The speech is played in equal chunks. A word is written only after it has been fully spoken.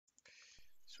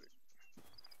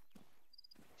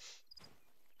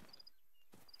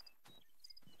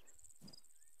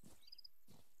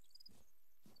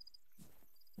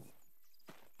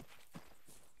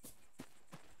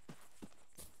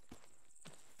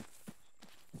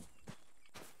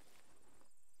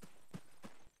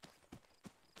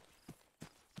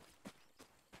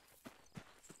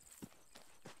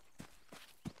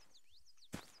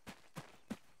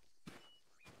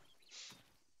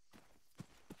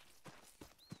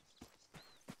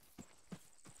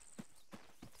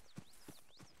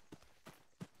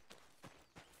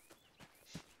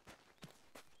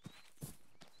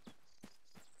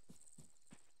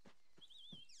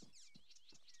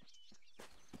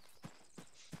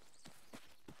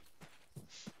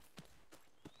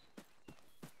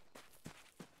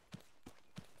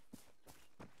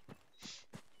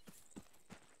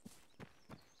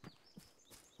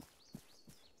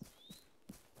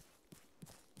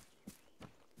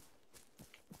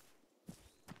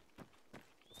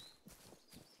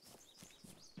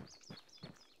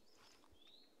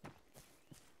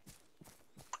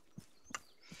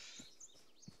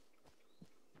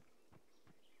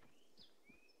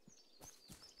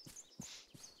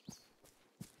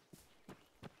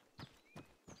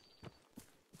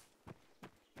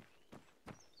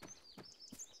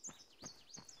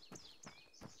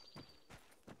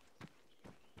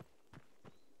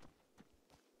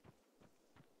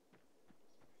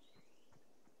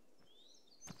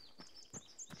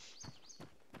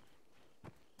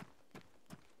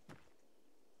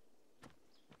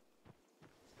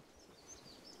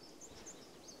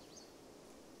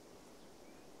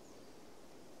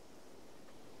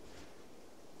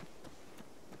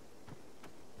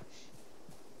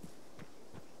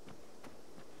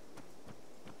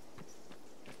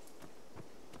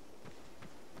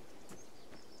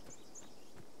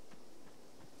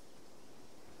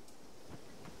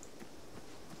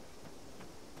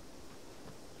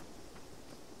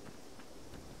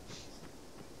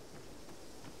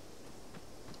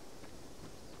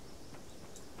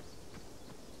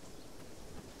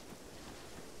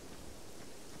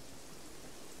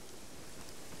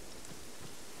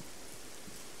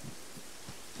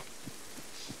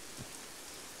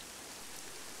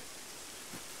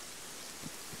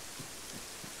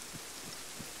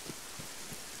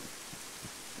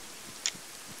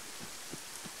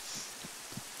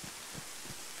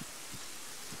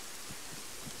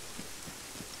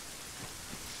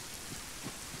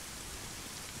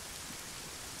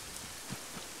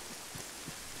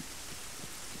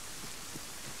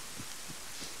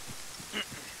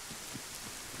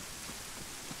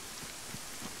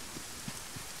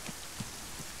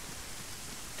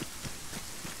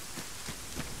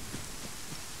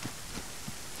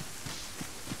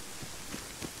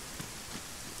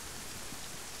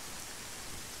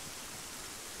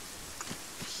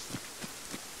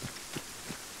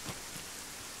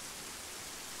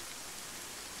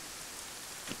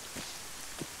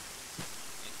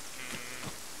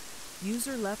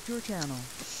User left your channel.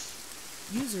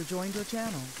 User joined your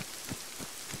channel.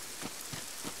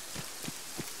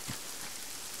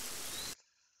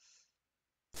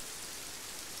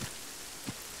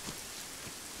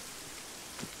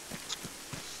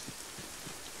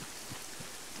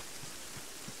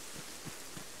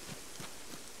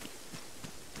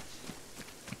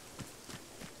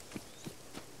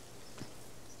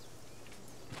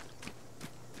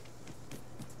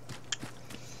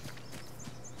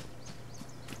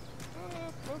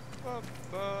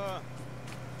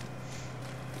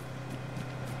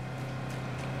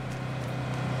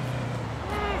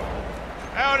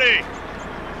 Howdy!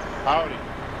 Howdy.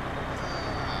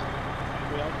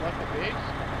 Anybody else left the base?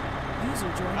 User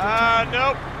joined your channel.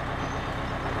 Nope.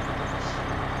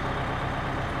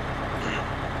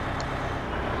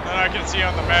 That I can see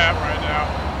on the map right now.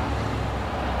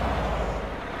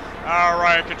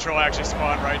 Riot control actually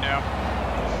spawned right now.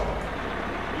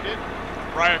 You did?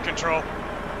 Riot control. Oh,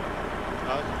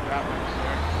 that's what happens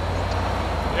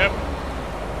there. Yep.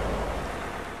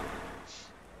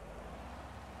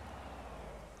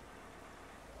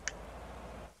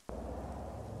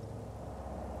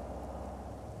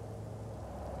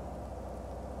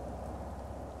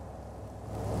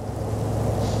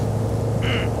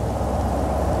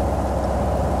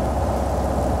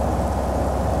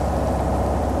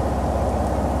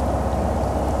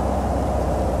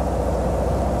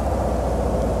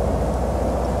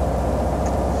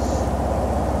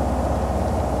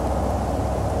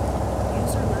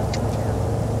 User left your channel.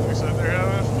 Looks like they're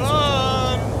having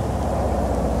fun.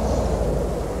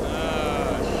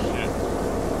 Shit.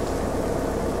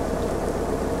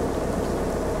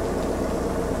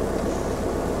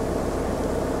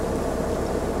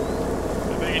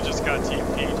 I think he just got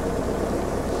TP'd.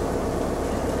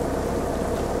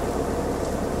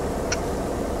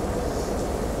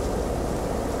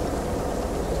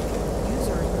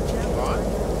 User in your channel.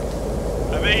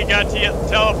 I think he got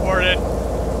teleported.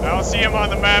 I don't see him on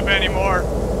the map anymore.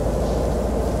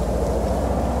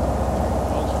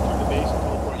 I'll just return to base and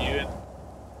teleport you in.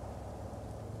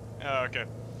 Oh, okay.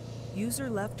 User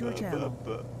left your channel.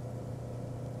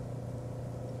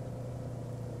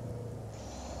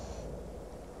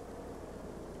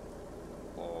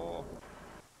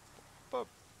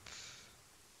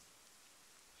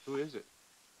 Who is it?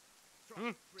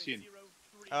 Hmm. See a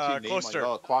name Cluster. like,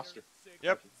 oh, Cluster.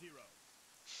 Yep.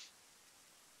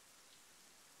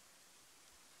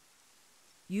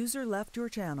 User left your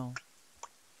channel.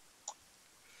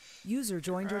 User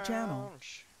joined your channel.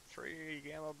 Bounce. 3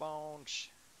 gamma bones.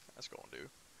 That's gonna do.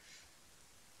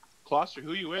 Cluster,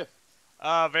 who you with?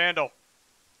 Vandal.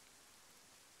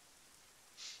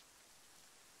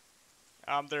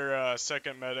 I'm their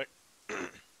second medic.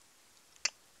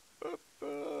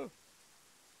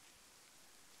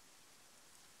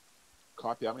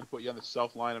 Copy. I'm going to put you on the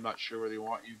south line. I'm not sure where they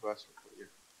want you, but I'll put you.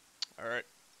 Alright.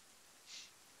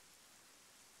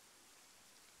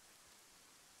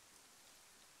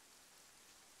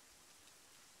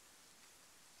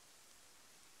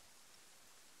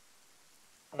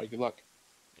 All right, good luck.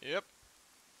 Yep.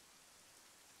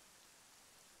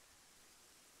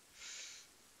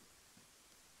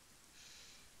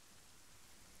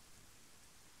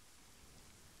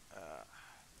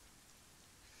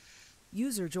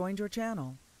 User joined your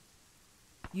channel.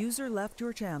 User left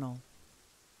your channel.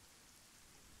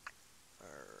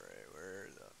 Alright, where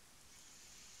the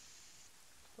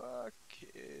fuck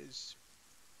is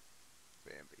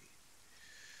Bambi?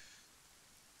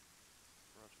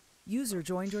 User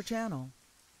joined your channel.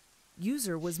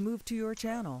 User was moved to your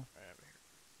channel.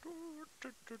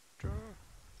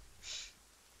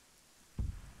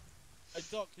 Hey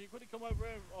Doc, can you quickly come over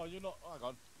here? Oh, you're not. Hang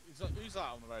on. Who's that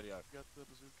on the radio? Got the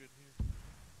bazooka in here.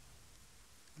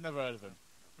 Never heard of him.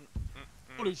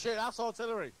 Holy shit, that's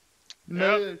artillery.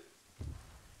 Yep.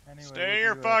 Anyway, Stay in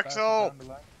your foxhole.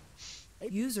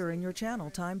 User in your channel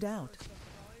timed out.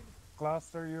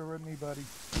 Cluster, you're with me, buddy.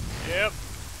 Yep.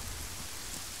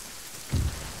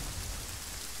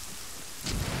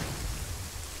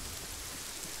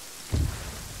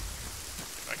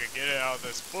 If I could get it out of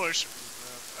this bush.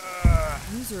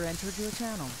 User entered your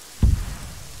channel.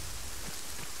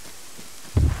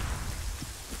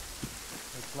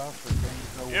 Hey, Cluster, can you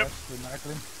go Yep. west to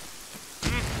Macklin?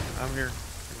 I'm here.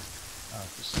 Oh.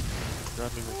 Just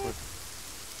grab me real quick.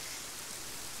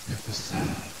 If this allow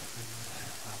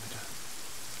me to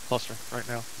cluster right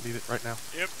now. Need it right now.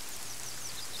 Yep.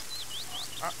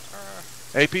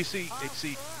 APC,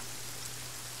 HC.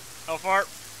 How far?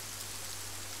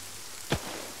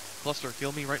 Cluster,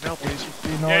 heal me right now, please.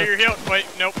 Yeah, you're healed. Wait,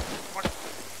 nope. Fuck.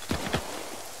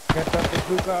 Get that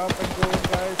bazooka up and going,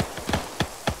 guys.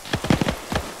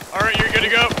 good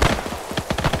to go.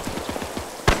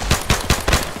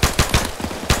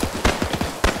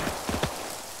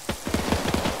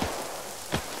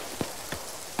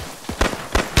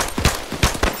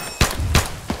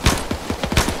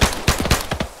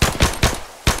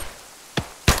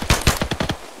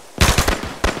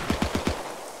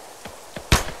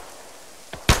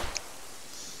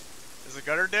 Is the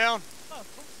gunner down? Oh,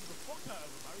 punches the fuck out of him,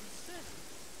 man. He's sick.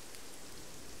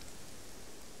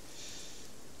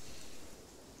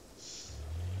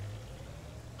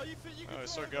 Oh, you think you can Oh,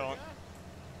 it's drive still going. it,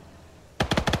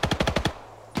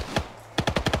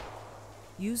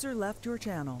 User left your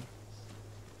channel.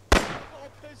 yeah? Got a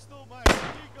pistol, mate. What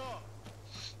have you got?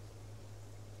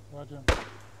 Roger.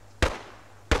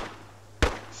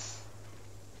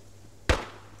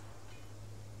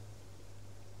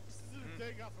 This is a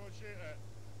dig after I shoot it.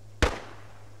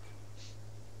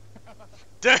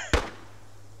 Hey,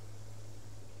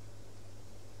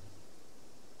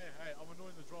 I'm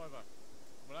annoying the driver.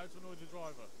 I'm allowed to annoy the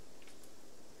driver.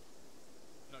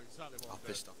 No, exactly what I'll I'm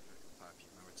pissed doing. off quite a few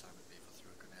more time would be if I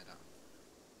threw a grenade at him.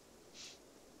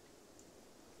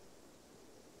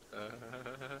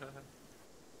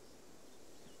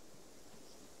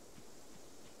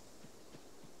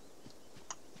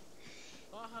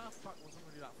 That halfback wasn't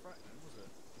really that threatening, was it?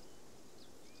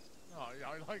 No,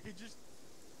 yeah, like he just,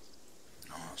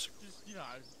 Oh, that's a good you know,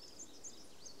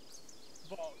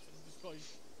 boxed and just got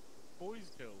his boys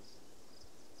killed.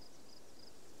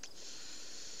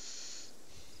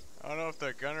 I don't know if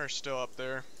the gunner's still up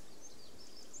there.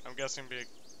 I'm guessing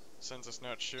since it's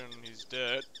not shooting, he's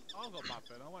dead. I've got bad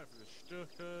feeling. I'm waiting for the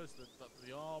Stuckers,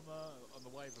 the armor, and the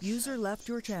wave of User tanks. left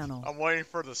your channel. I'm waiting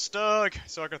for the Stug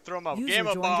so I can throw my User gamma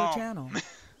joined bomb. your channel.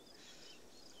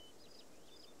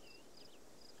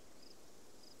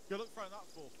 Good luck throwing that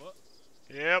 4 foot.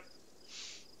 Yep.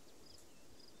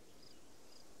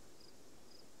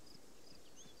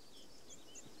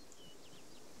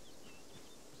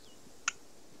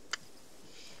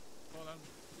 Well then,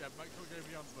 yeah, make sure you go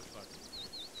beyond the bush though.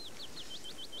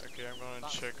 Okay, I'm gonna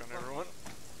That's check on front everyone.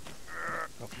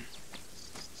 Copy.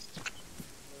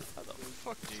 How the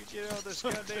fuck do you get out of this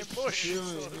goddamn bush? Hear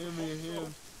me.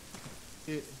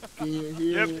 Can you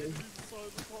hear Yep. me?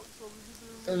 Inside the box, so we can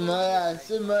do In my ass,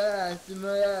 in my ass, in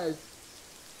my ass.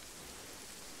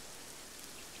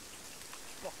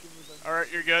 fucking with them.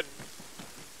 Alright, you're good.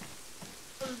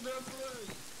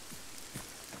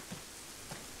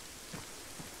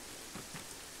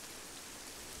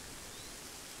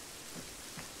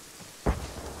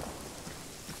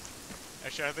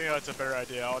 Actually, I think that's a better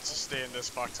idea. I'll just stay in this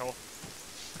foxhole.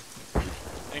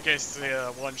 In case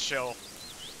the one shell.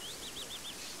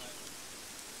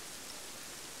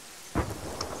 So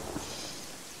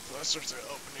that starts an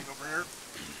opening over here.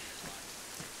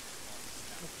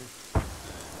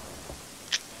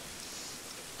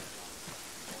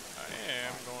 I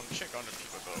am going to check on the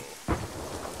people though.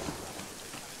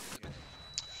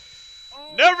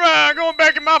 Never mind, I'm going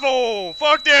back in my hole.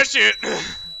 Fuck that shit. It's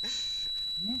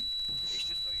just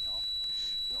so you know,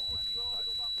 you don't want any like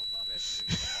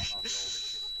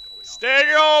Stay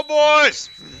your old boys.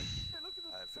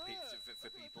 for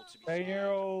people to be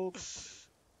 10-year-old.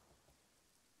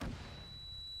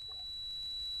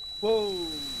 Whoa.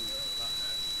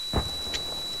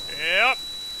 Yep.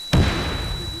 Oh,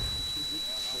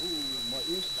 my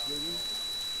ears is ringing.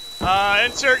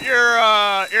 Insert your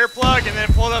earplug and then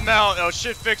pull them out. It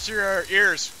should fix your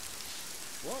ears.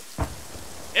 What?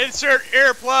 Insert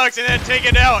earplugs and then take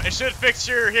it out. It should fix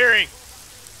your hearing. I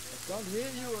can't hear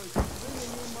you. It's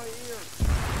ringing in my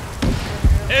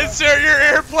ear. Insert your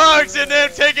earplugs and then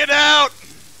take it out.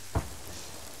 Fix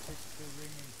the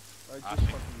ringing. I just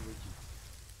fucking with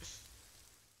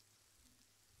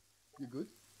you. You good?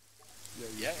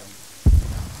 Yeah. Fine.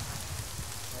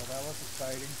 Oh, that was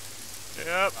exciting. Yep.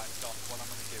 Right, Doc, what I'm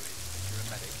going to do is, if you're a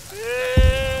medic,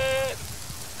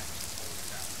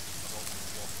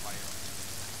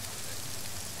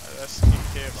 That's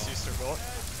KFC still going.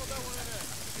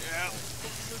 Yeah.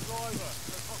 The driver,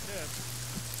 so fuck him.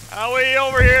 How we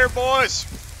over here, boys?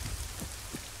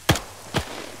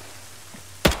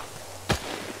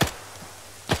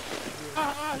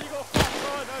 Ah, you got a flat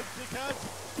tire, no dickhead.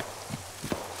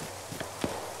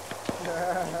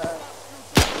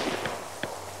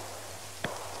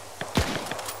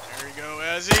 There you go,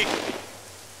 Ezzy.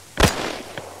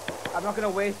 I'm not gonna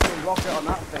waste a rocket on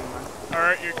that thing, man.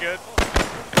 Alright, you're good.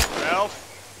 Ralph.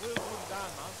 Wheels one down,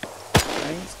 man.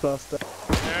 Thanks, Buster.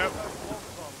 Yep. That was a long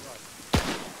time ago.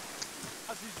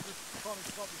 As he's just trying to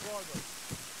stop the driver.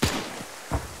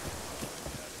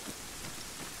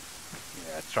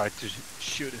 Yeah, I tried to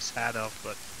shoot his head off,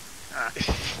 but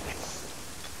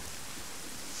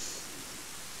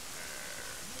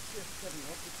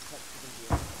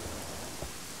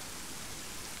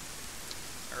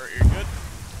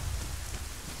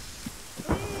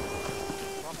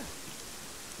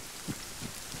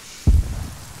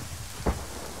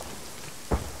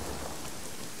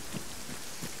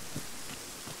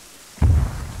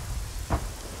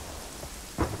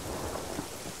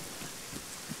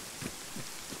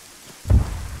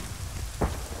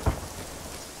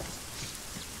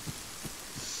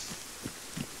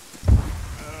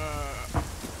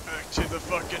To the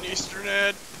fucking eastern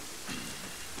end.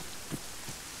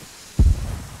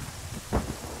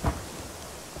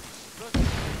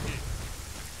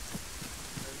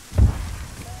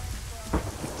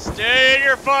 Stay in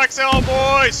your foxhole,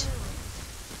 boys!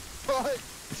 Right.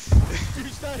 You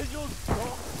stay in your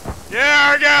spot.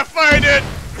 Yeah, I gotta find it!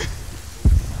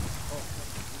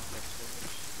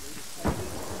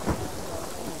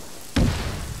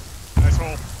 Nice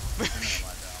hole.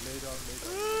 Lay down, lay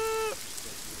down.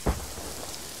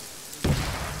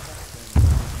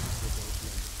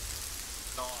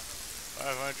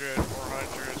 500,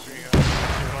 400, 300,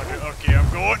 200. Okay, I'm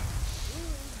going.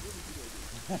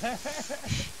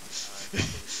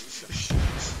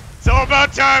 It's all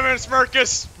about timing,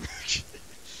 Smirkus.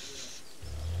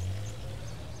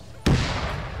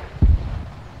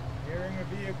 Hearing a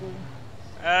vehicle.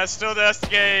 Still the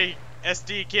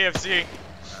SD KFC.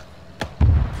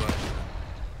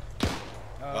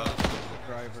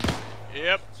 Driver.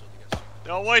 Yep.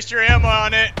 Don't waste your ammo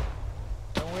on it.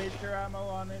 Don't waste your ammo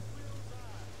on it.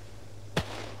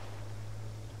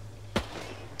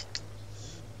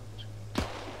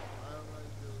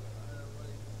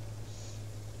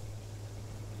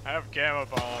 I have camo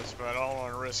bombs, but I don't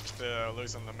want to risk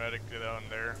losing the medic down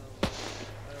there.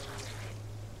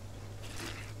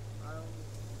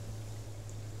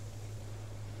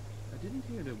 I didn't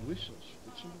hear the whistles.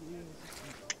 Did somebody hear?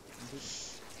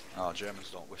 Oh, Germans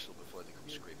don't whistle before they come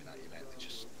screaming at you, mate. They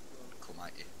just come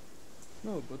at you.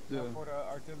 No, but For the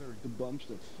artillery. the bombs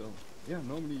that fell. Yeah,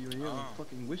 normally you hear a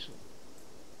fucking whistle.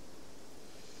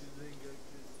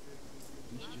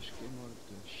 These just came out of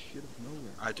the shit of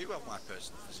nowhere. I do have my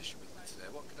personal physician with me today.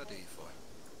 What can I do you for?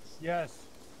 Yes.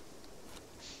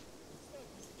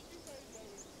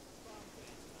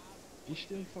 You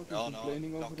still fucking Oh no,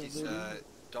 complaining over Doc that is, radio?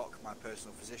 Doc, my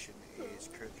personal physician, is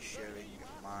currently sharing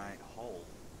my hole.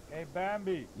 Hey,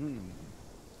 Bambi.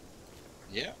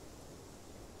 Yeah?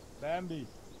 Bambi.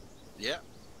 Yeah?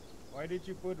 Why did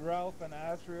you put Ralph and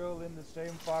Asriel in the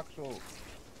same foxhole?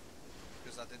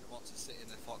 Because I didn't want to sit in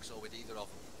the foxhole with either of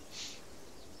them.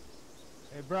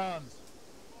 Hey, Bronze.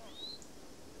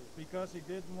 It's because he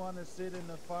didn't want to sit in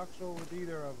the foxhole with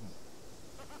either of them.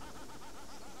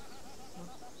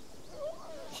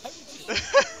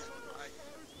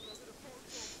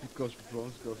 Because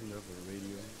Bronze doesn't have a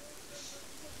radio.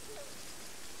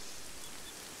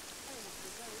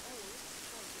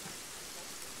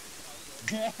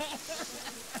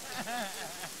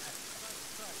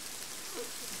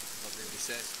 What did he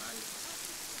say, man?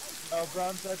 Oh,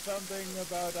 Bronze said something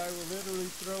about I will literally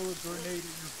throw a grenade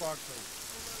in your foxhole.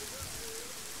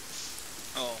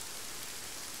 Oh.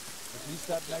 But he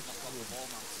sat next to I'm him. a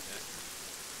wallman today.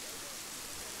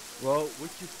 Well,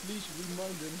 would you please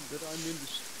remind him that I'm in the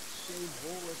same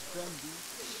hole as Bambi?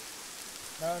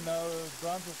 No,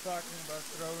 Bronze was talking about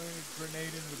throwing a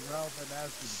grenade in with Ralph and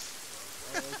Asriel.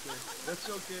 Oh, okay. That's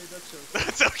okay, that's okay.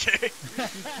 That's okay.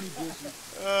 He's too busy.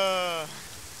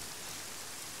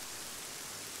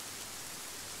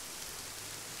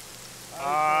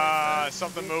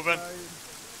 Something moving.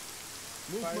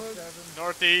 Movement.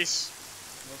 Northeast.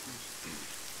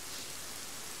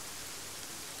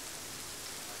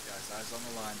 Alright guys, eyes on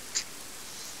the line.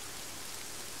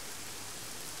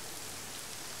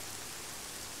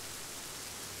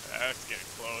 That's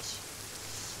getting close.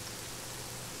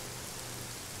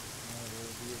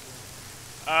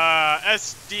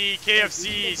 SD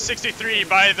KFC 63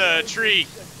 by the tree.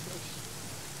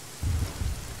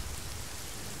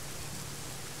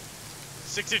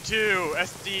 62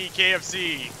 SD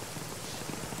KFC.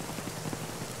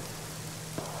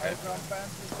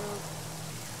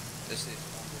 This is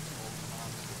Vandal to all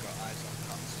command. We've got eyes on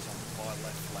panzers on the far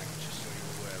left flank, just so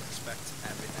you're aware. Expect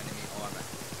enemy armor.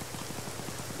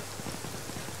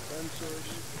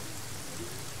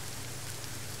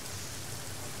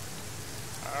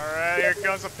 Alright, here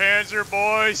comes the Panzer,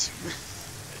 boys.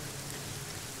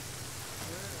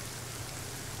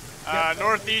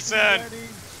 Northeast end.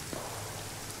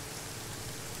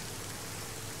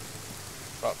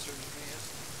 About 200 meters.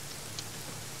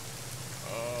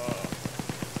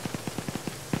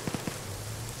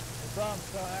 Bronze,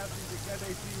 tell Asriel to get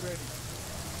AP ready.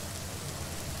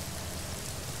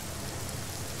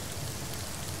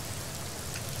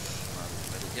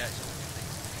 But yeah, it's all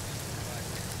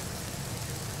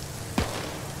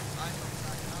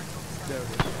There it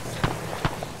is.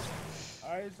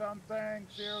 Eyes on tank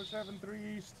 073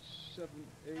 East. 7-8.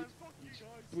 He's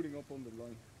putting up on the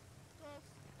line.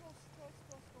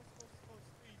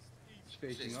 It's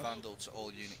This facing is up. Vandal to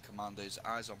all unit commanders.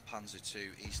 Eyes on Panzer 2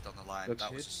 east on the line. That's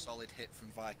that was hit. a solid hit from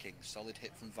Viking. Solid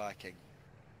hit from Viking.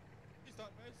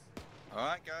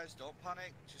 Alright guys, don't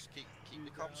panic. Just keep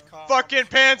the comms calm. Fucking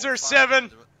Panzer 7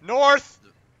 north.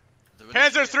 They're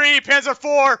Panzer 3, Panzer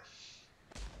 4.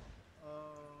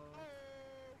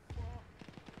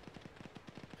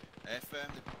 Air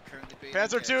firm, they're currently being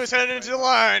Panzer 2 is engaged. heading into the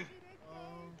line.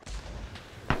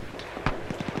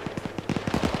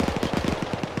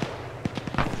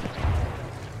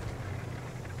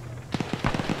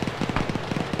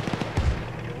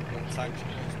 Tank's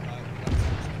close, right? That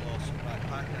tank's close. Right,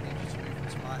 Pike, I need you to move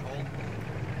into my hole.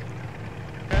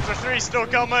 Panzer 3 still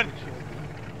coming.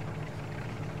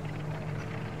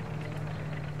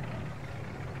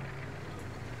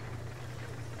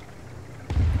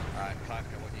 Alright, Pike,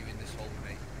 I want you in this hole with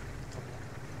me.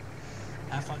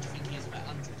 How far do you think he is? About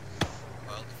 100?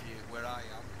 Well, if you, where I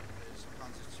am, there's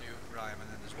Panzer 2 where I am, and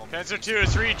then there's one... Panzer 2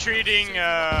 is retreating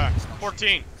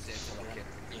 14. Safe to lock it.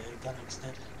 Yeah, gun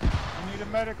extended. You need a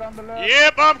medic on the left.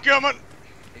 Yep, I'm coming.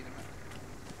 Need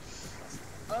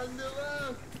a On the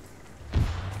left.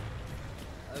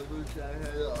 I wish I had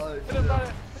an Get him,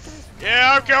 buddy.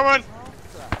 Yeah, I'm coming.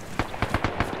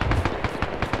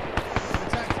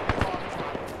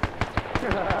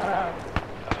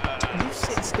 You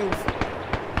sit still for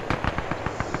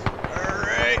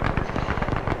Alright.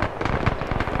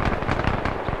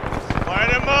 Line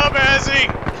him up, Azzy.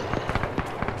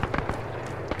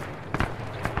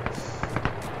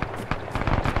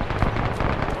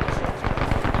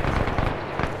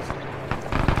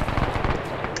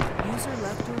 User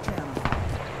left your channel.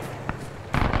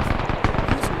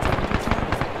 User joined your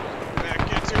channel. Back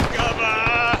into cover.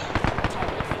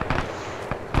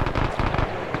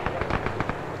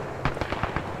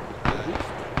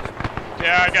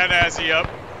 Yeah, I got Azzy up.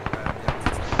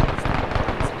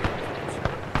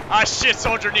 Ah shit,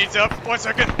 soldier needs up. 1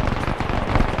 second.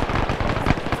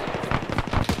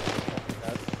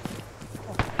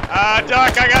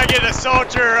 Doc, I gotta get a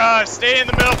soldier. Stay in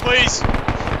the middle, please.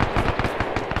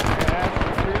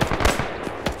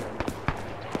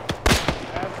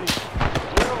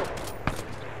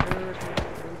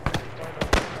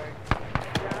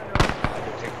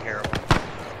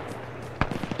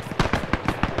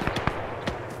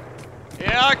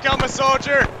 Yeah, I come a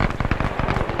soldier.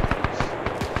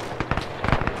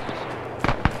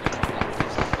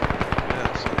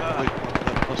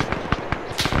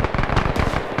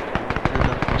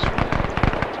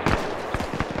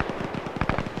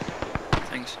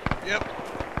 Thanks. Yep.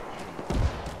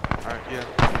 Alright, yeah.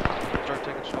 Start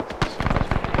taking shots.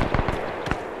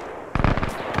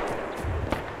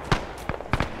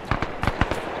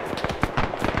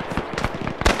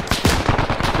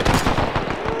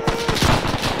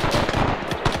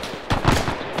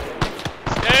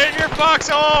 Stay in your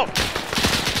foxhole.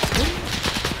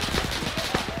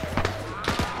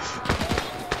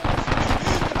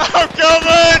 I'm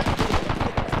coming.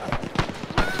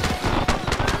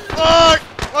 Fuck!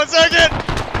 1 second!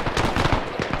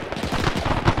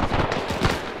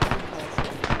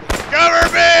 Cover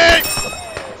me!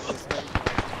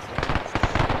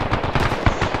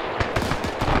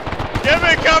 Give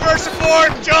me cover,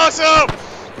 support, Josso!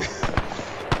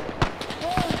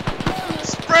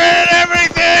 Spraying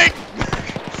everything!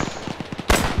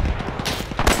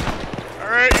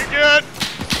 Alright, you're good.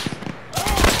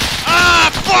 Ah,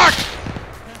 fuck!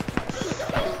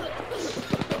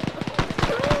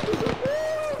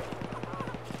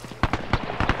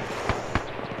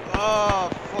 Oh,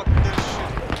 fuck this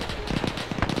shit.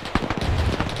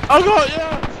 I got you!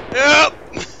 Yep!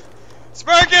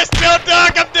 Spurgus, tell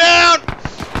Doc I'm down!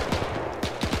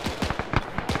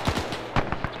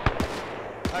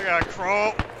 I got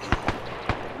crawl.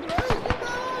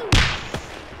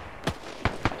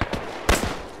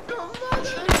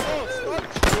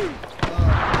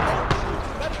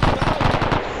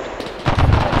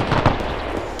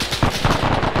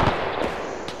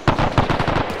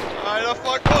 Alright, the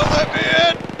fuck won't let me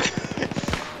in!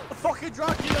 Fucking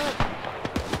Dracula!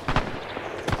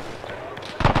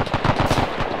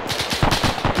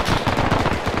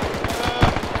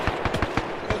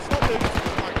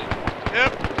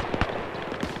 Yep.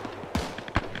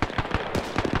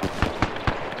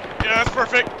 Yeah, that's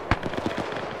perfect.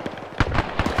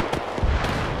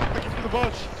 Looking for the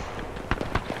bunch.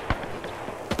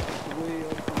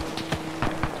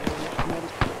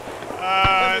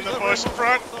 In the bush in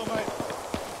front.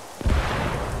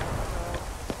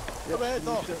 Come ahead,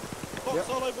 Doc. Box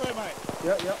all over here, mate.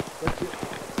 Yep, that's it.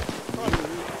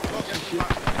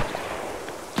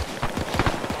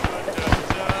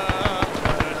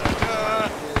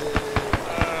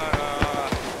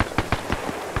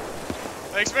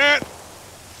 Thanks, man.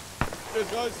 Cheers,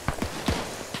 guys.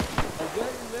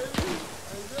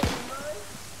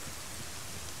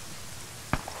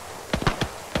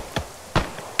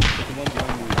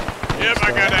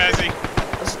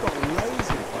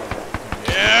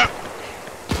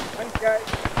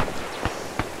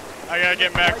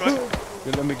 get Macklin.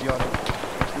 Good, let me get it.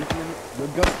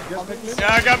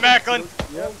 Yeah, I got Macklin.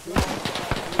 Yep.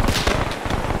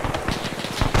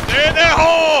 Stay in that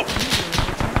hole!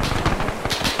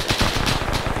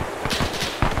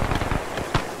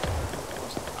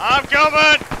 I'm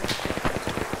coming!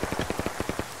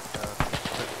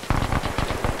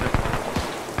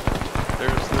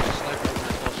 There's a sniper over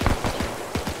there close to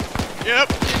you. Yep.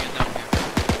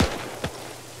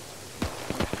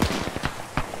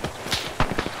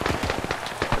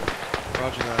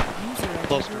 Roger that.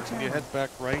 Cluster, when you head back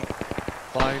right,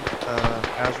 find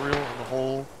Azrael in the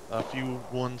hole, a few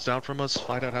ones down from us,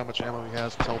 find out how much ammo he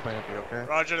has, and tell Bambi, okay?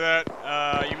 Roger that.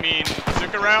 You mean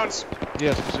bazooka rounds?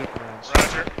 Yes, bazooka rounds.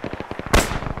 Roger.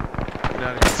 Get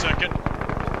out of 1 here. second.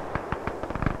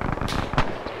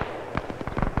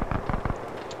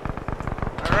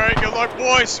 Alright, good luck,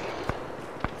 boys.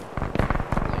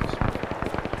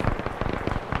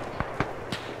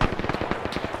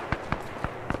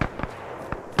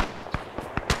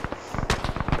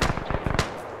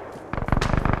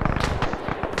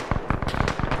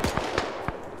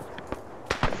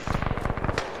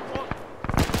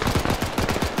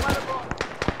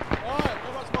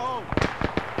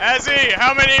 Azzy,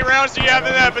 how many rounds do you have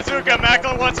in that bazooka?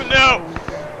 Macklin wants to know.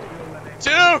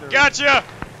 2, gotcha.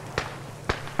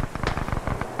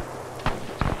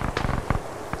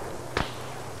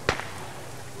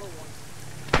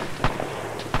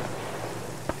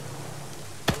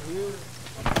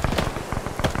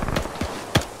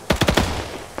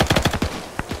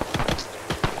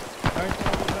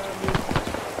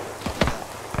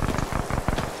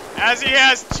 Azzy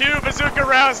has 2 bazooka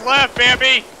rounds left,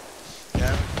 Bambi.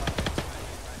 Yeah.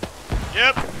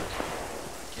 Yep.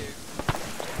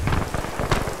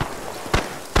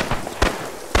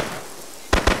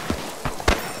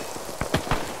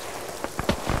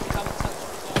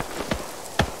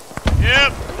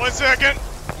 Yep, 1 second.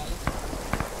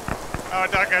 Oh,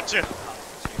 Doc got you.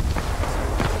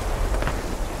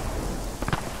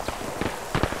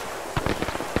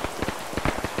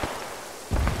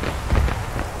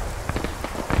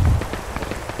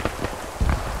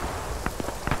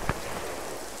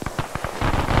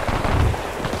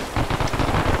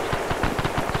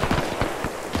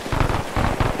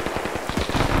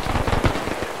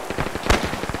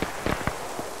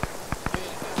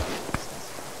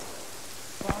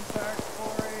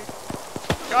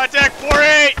 Contact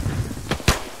 48!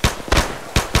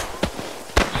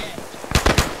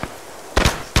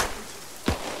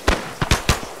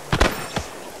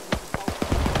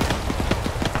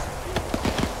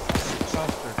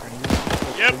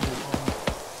 Yep.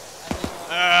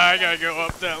 I gotta go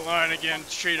up that line again to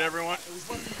treat everyone.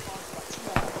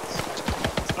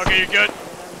 Okay, you good?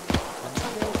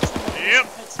 Yep.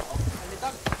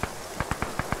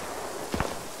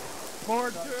 More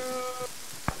 2.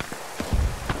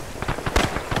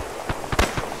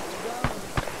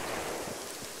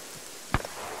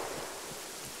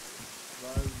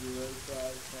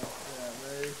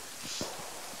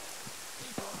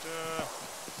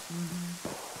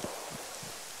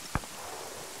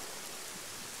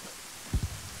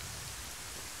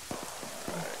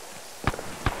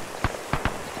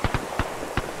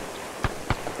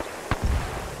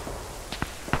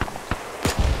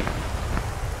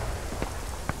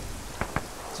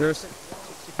 Seriously?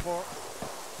 64.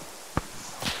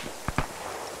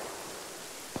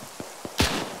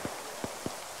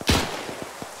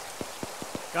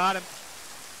 Got him.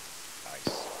 Nice.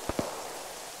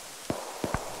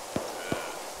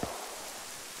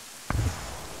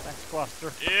 Thanks,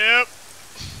 Cluster. Yep.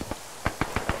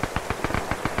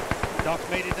 Doc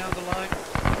made it down the line.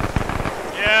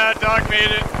 Yeah, Doc made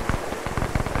it.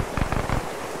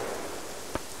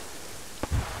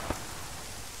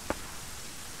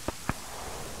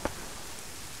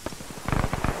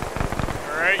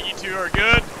 Alright, you 2 are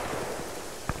good.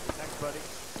 Thanks, buddy.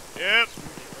 Yep.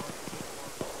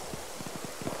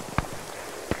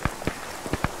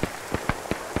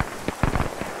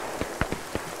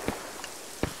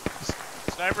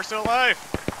 Sniper still alive?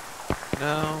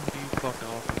 No, he fucked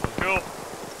off. Cool.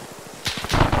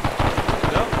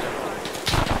 No.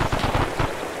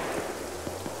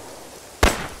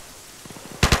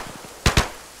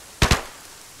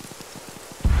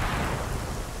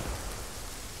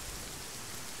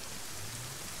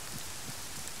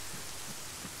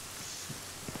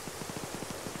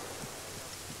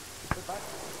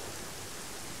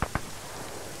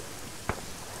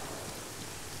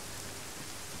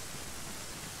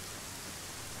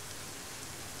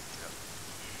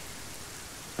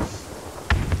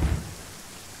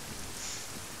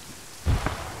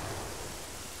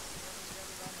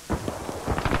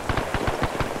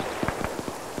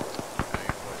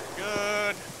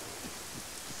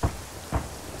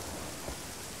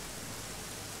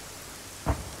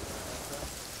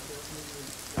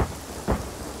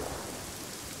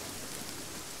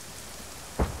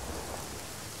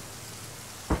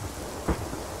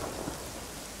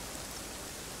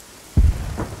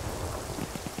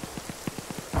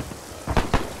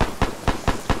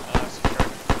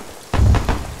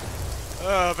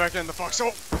 in the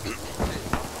foxhole.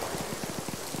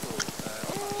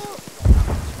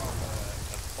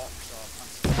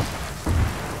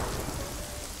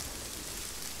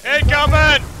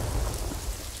 Incoming!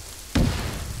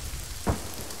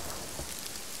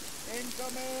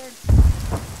 Incoming!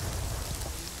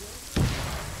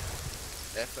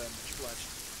 FM, splash.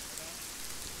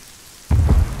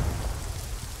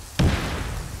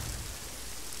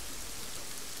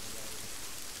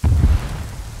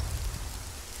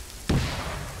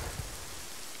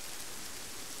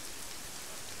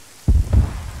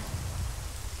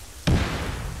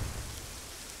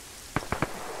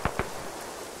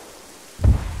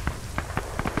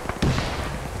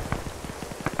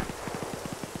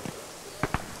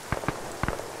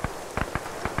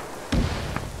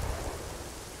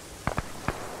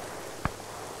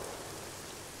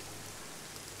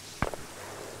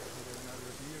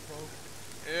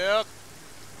 Yep.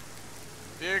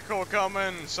 Vehicle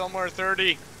coming somewhere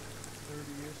 30. 30-ish,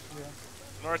 yeah.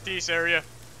 Northeast area.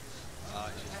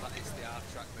 It's the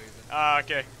half track moving. Ah,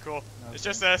 okay, cool. It's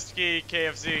just the SK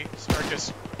KFZ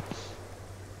circus.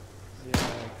 Yeah, I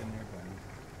can hear them.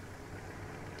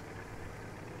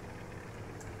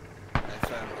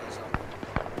 FM, what's up?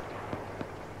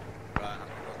 Right, I'm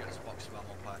gonna go get this box of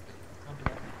ammo piping.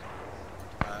 Okay.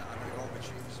 I'm gonna go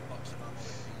retrieve some box of ammo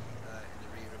in the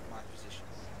rear of my position.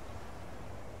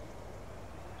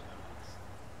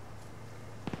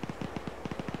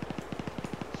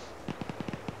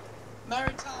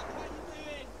 Maritime, how you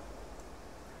doing?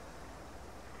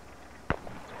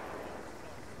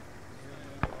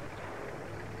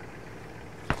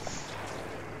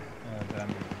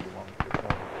 Bambi, do you want to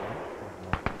call it or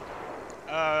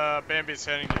not? Bambi's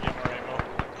heading to get more ammo.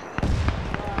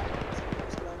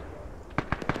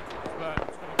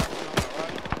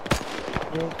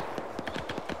 Yep.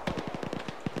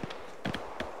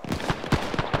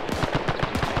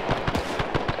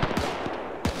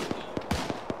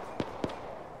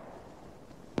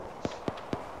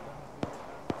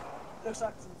 Looks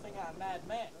like something out of Mad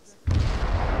Max.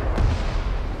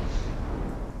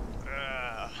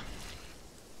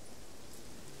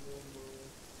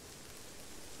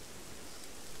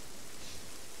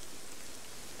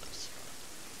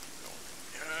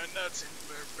 Nuts in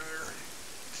there.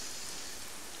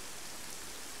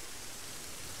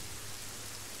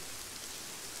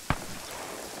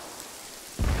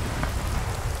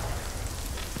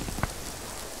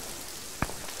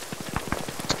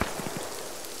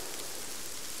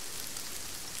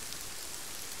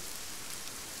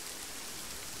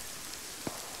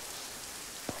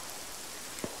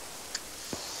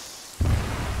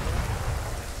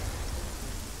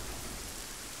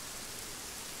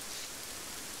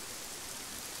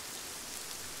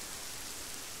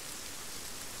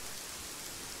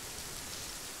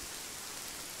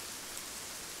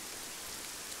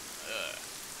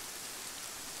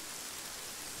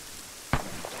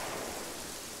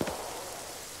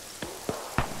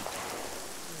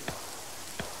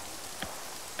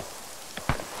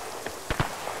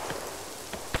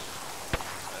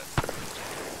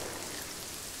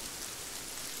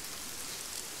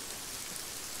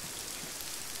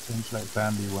 Seems like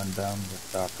Bambi went down with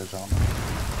doctors on.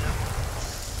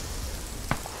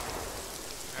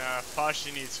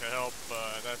 Pashi needs help,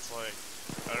 that's like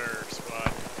other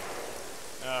spot.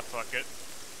 Ah, fuck it.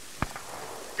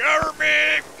 Cover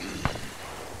me!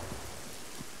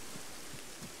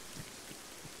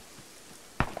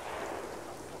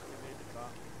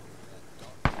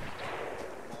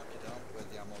 Mark it down where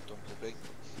the ammo dump will be.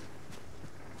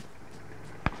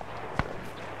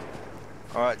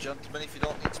 Alright, gentlemen, if you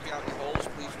don't need to be out your holes,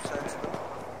 please return to them.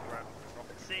 Right,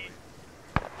 rocket scene.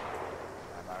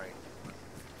 I'm Harry.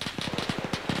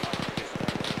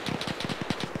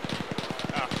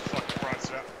 Ah, fuck, wrong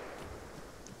step.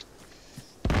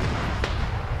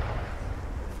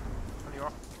 There you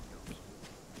are.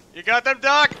 You got them,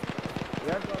 Doc?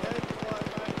 Yeah, go ahead.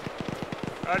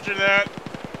 Roger that.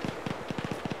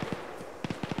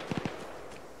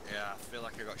 Yeah, I feel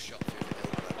like I got shot through the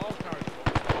hill there. I'll carry the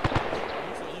box.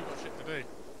 Looks like you got shit to do.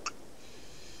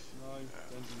 No,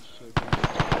 Bambi's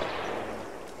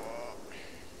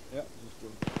yeah, just go.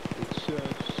 It's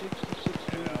 66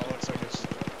 Yeah, minutes. looks like it's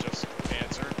just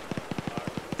answered.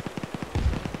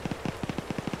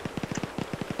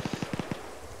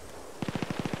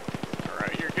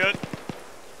 Alright, you're good?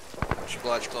 Much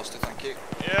obliged, Cluster, thank you.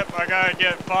 Yep, I gotta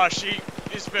get Pashi.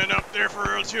 He's been up there for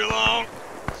real too long.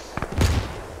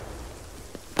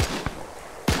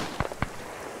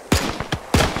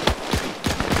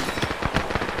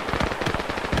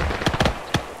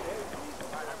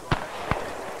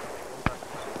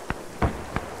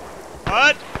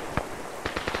 What?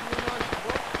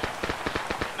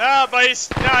 he's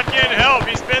not getting help.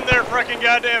 He's been there fucking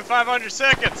goddamn 500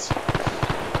 seconds.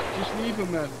 Just leave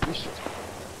him, man.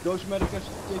 Those medicals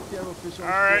take care of his own.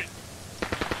 Alright.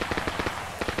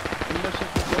 Unless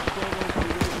it's the best photo,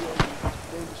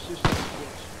 then the system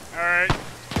works. Alright.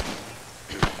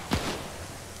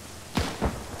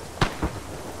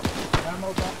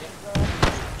 Ammo back.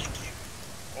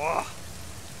 Whoa.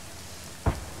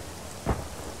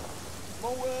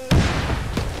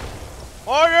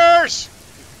 Mortars!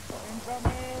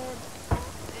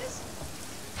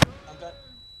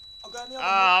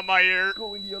 Ah, my ear.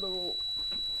 Go in the other hole.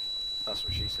 That's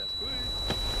what she said.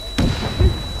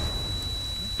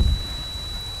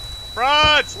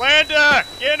 Frods, Landa,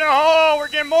 get in a hole. We're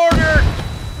getting mortared.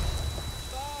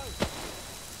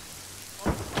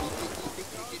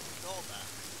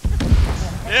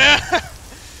 Yeah.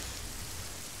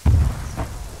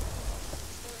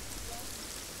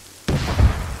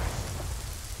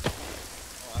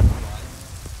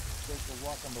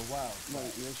 Walk on the wild. No,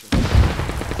 yes,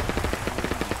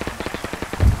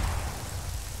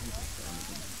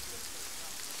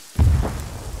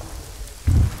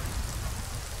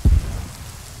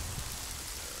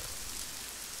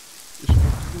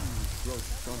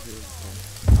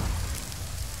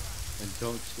 and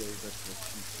don't say that's what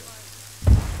she said.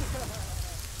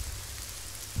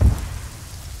 What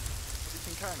do you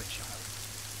think I'm a child?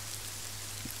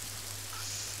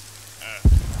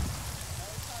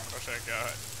 Wish I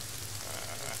got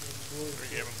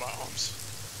 3 gamma bombs.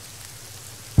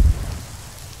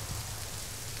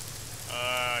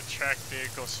 Track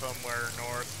vehicle somewhere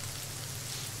north.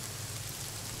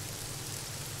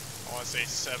 I want to say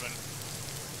 7.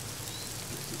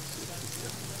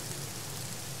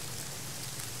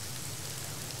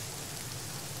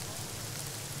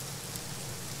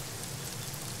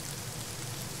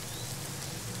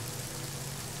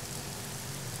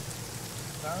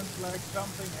 Sounds like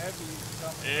something heavy is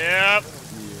coming. Yep.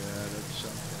 Yeah, that's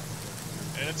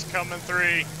something. It's coming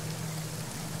 3.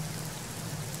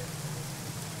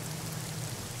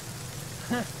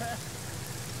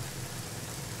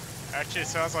 Actually, it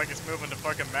sounds like it's moving to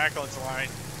fucking Macklin's line.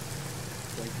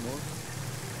 Think more?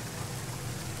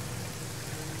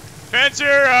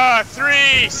 Fencer,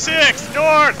 3-6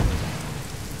 north.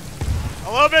 A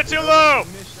little bit too low.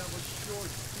 Miss, that was short,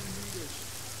 2 meters.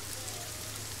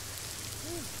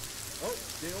 Oh,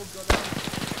 they all got out.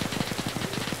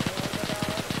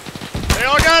 They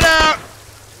all got out.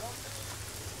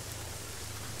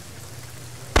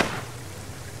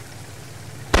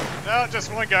 No,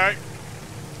 just one guy.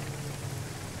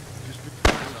 Just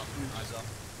between Eyes up, eyes up.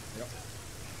 Yep.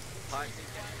 Hi.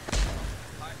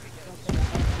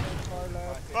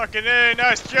 Fucking A,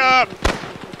 nice job.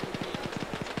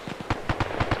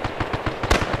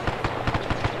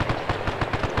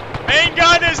 Main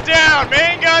gun is down.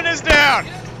 Main gun is down.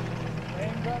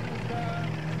 Main gun is down.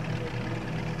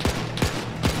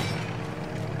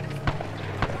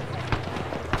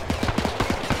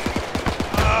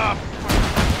 Ah,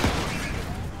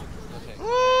 Okay.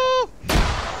 woo.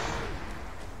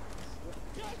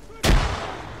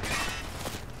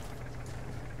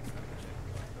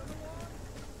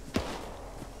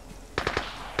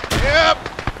 Yep.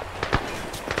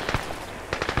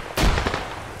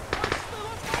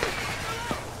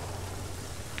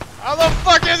 How the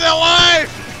fuck is it alive?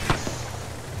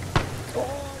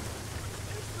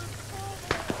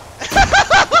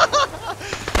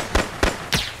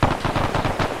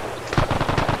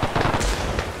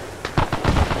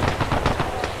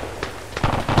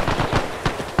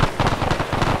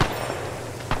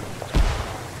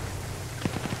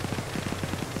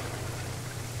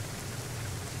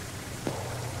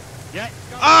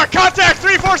 Ah, contact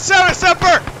 347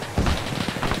 Semper!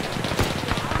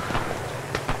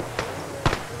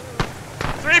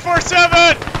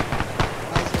 347!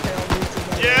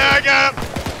 Yeah, I got him!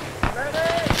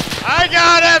 I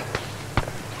got him!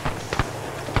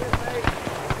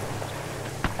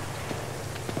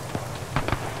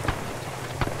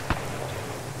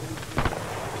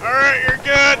 Alright, you're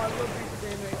good.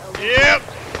 Yep.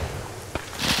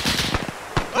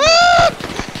 Ah!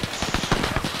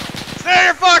 Stay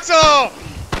your foxhole!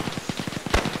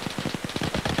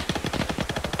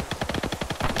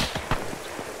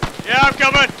 Yeah, I'm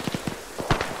coming.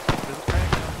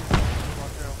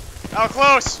 How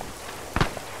close?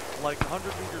 Like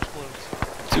 100 meters close.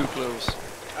 Too close.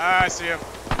 Ah, I see him.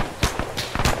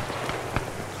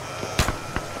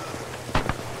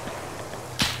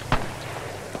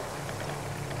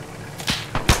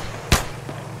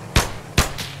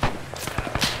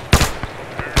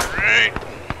 Alright.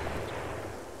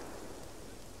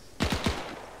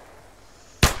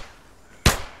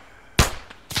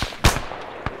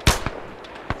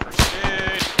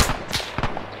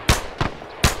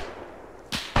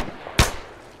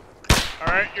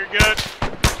 you're good.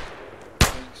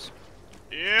 Thanks.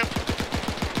 Yep.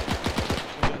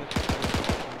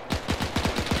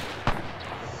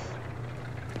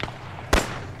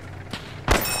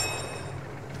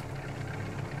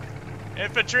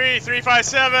 Infantry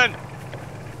 357.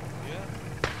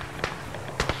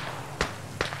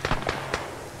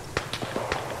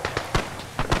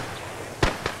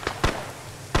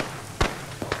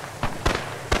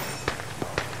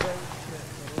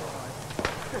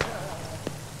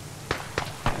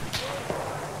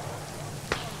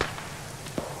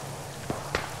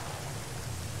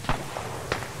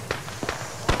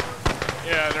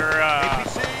 Yeah, they're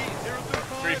APC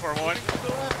 341.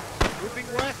 Moving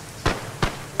west.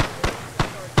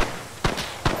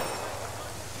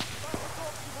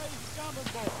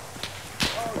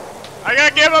 I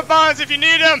got gamma bombs if you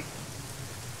need them.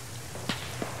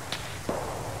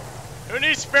 Who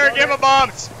needs spare gamma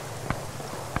bombs?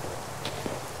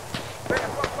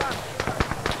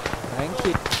 Thank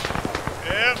you.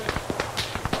 Yep.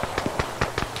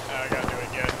 Oh, I gotta do it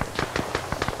again.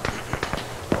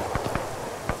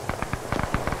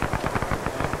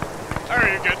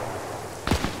 Alright, you're good.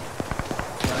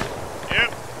 Yep.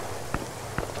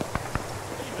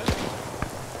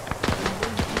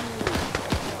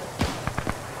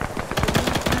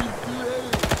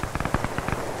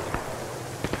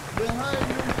 Behind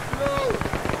you, slow.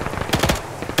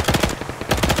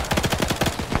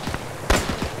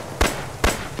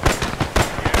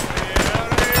 Get out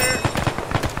of here.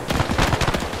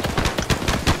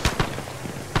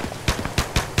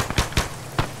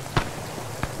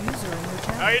 User in your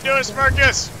channel. How you doing,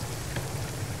 Sparkus?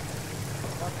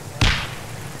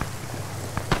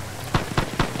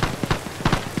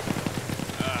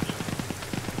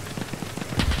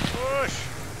 Push.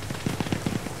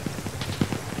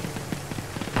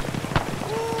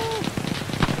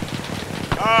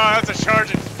 Oh, that's a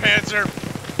charging Panzer.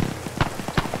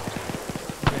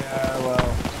 Yeah, well.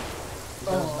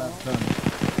 That's not done.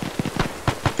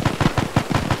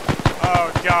 Oh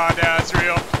god, that's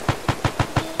real.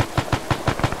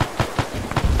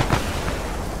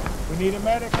 We need a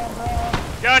medic on ground.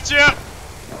 Gotcha.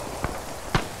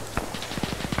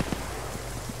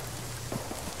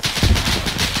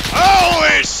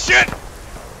 Holy shit!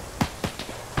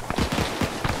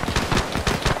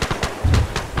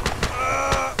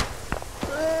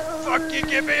 Fuck you,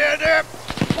 get me in there!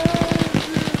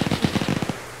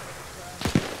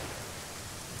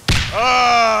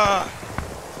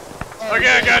 Okay,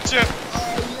 I got you.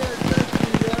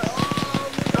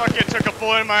 Fucking took a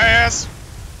bullet in my ass.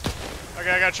 Okay,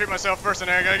 I gotta treat myself first, and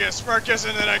then I gotta get Sparkus,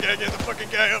 and then I gotta get the fucking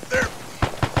guy up there.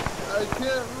 I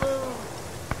can't move.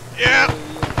 Yeah.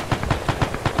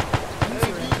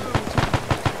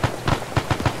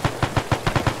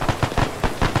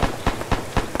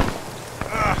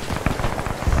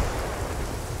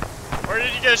 Where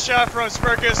did you get shot from,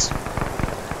 Sparkus?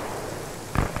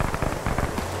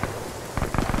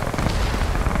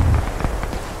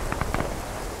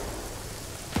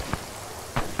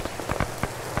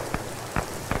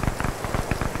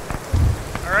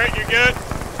 Alright, you're good.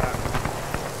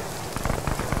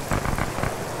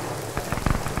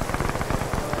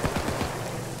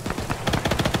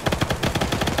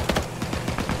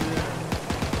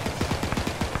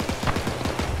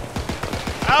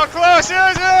 How close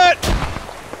is it?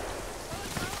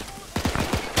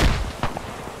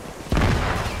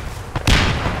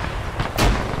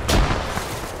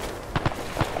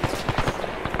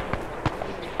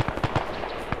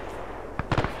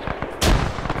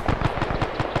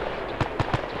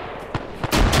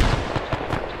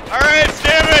 Alright, it's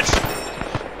damaged!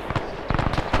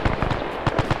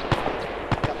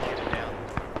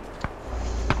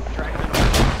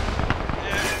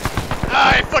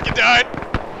 Ah, I fucking died!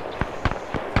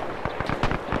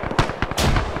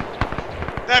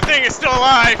 That thing is still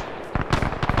alive!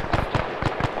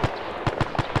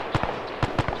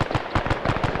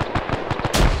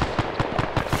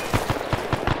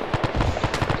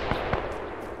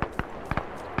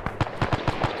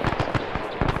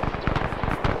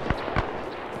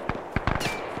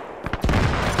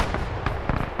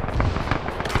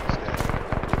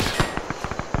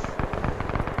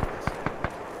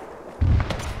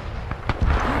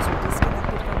 User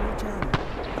disconnected from your channel.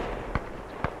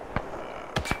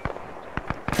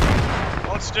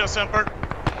 Hold still, Semper.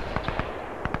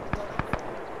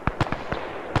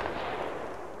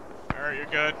 Alright, you're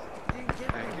good.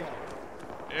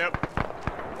 Yep.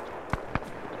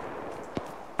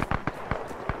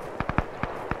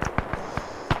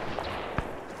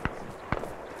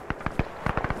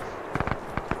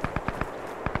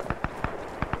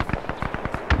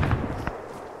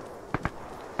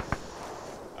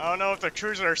 the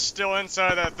crews that are still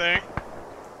inside that thing.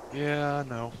 Yeah, I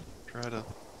know. Try to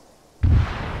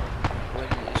Where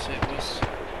did you say it was?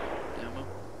 Ammo?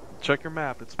 check your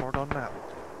map. It's marked on map.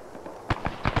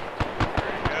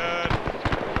 Good.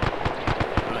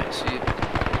 Right, see it.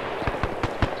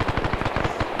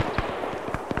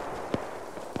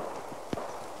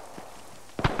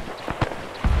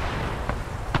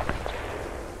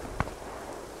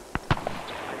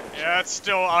 Yeah, it's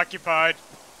still occupied.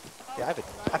 Yeah,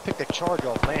 I picked a charge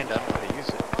off land. I don't know how to use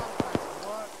it.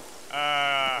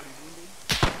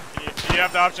 Do you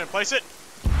have the option to place it?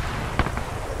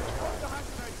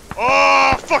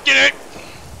 Oh, fucking it!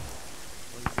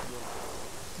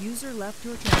 User left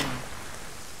your channel.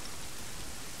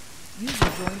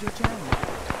 User joined your channel.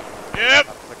 Yep.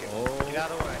 Get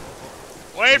out of the way.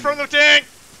 Away from the tank.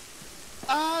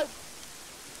 Ah!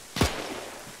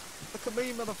 Look at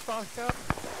me, motherfucker.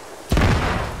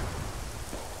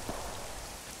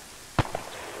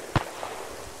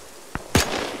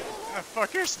 Ah,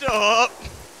 fuck, you're still up.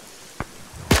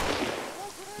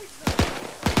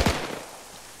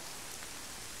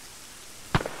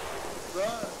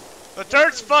 The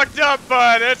turret's fucked up,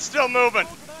 but it's still moving.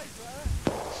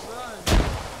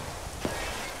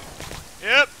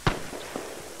 Yep.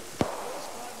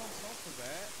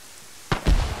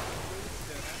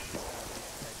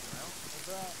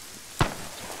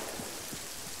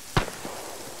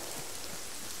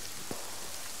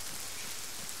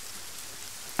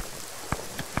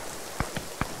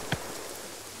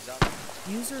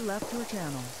 User left your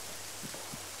channel.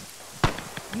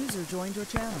 User joined your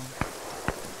channel.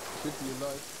 Should be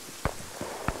alive.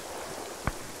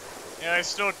 Yeah, I'm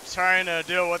still trying to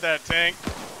deal with that tank.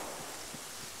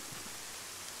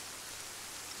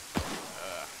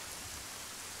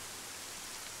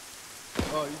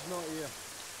 Oh, he's not here.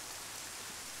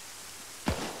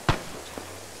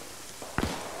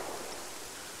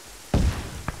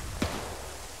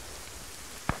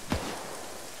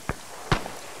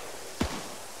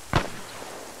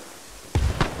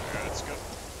 Alright, let's go.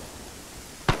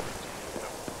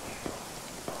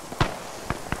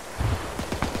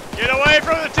 Get away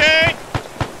from the tank!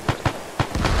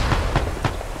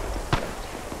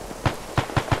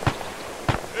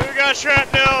 Who got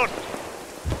shrapnel?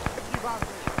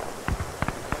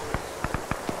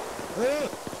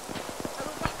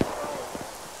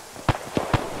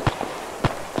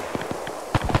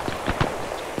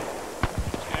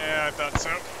 Yeah, I thought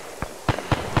so.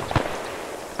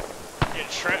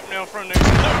 Get shrapnel from the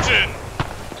explosion!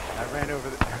 I ran over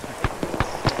the...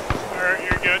 Alright,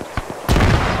 you're good.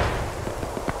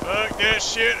 Fuck this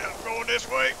shit, I'm going this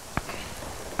way.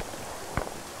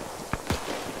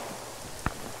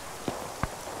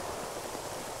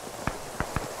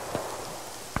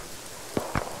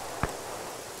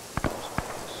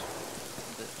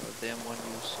 The M1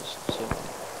 uses, so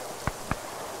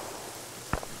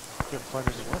Couldn't find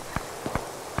his what?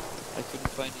 I couldn't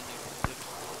find any.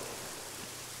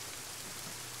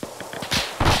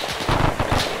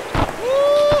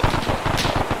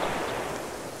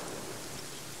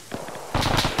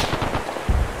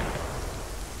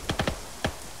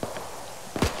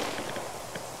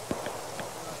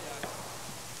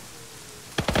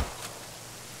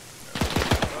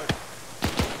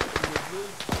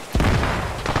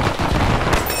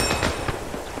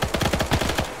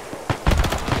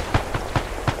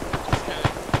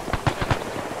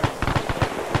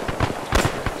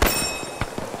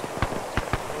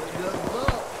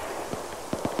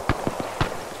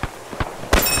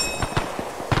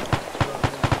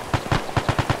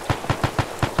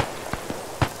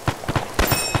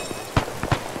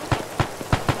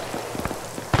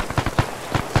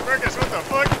 Fergus, what the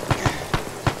fuck?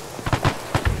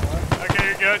 Okay,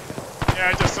 you're good. Yeah,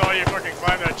 I just saw you fucking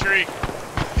climb that tree.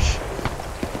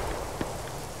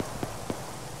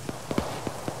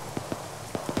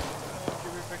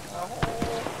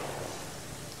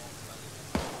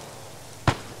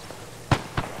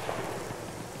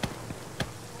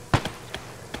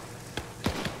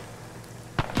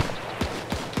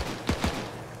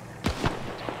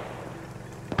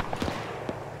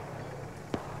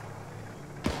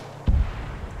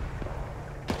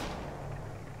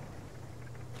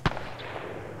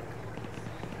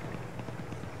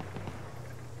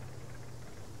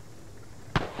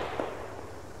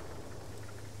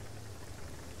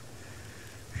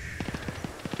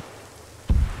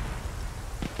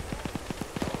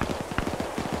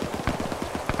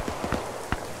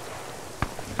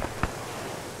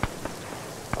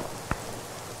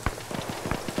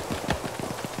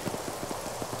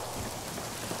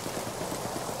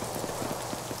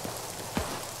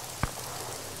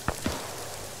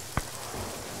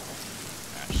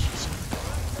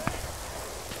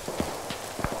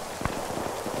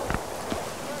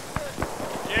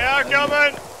 Fire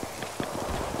coming!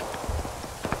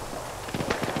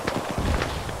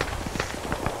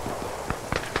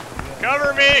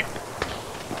 Cover me!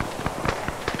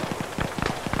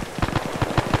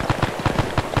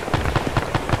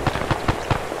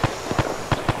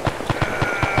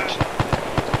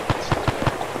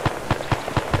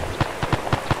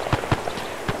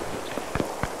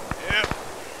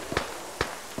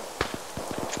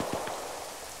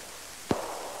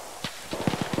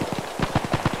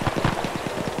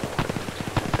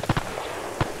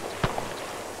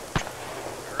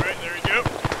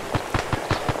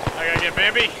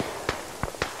 Bambi.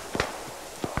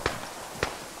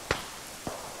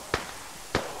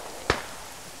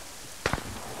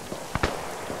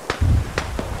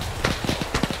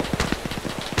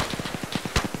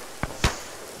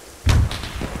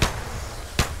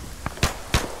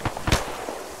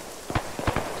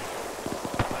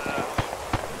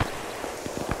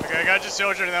 Okay, I got your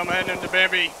soldier and I'm heading into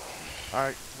Bambi.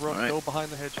 Alright, go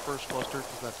behind the hedge first, Cluster,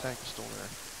 because that tank is still there.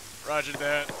 Roger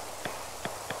that.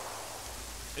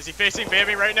 Is he facing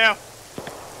Bambi right now?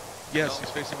 Yes, he's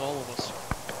facing all of us.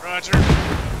 Roger. Tank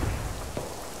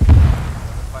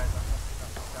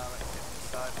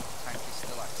is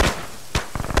still active.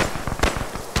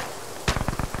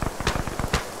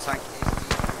 Tank is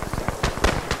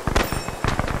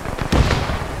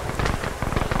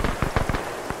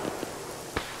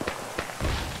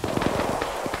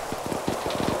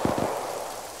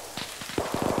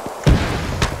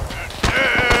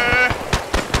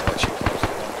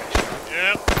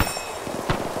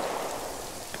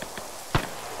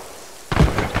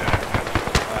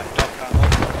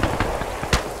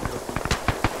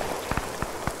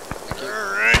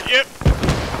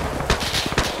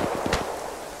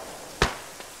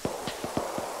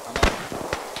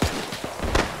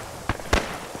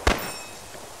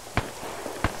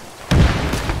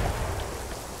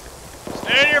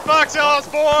Foxholes,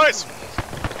 boys!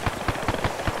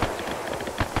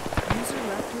 User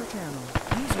left your channel.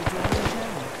 User joined your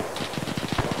channel.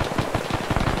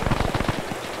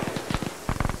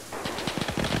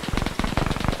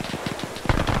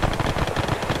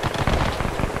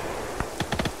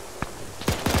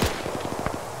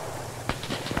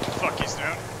 Fuck, he's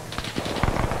down.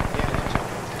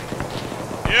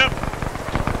 Yep.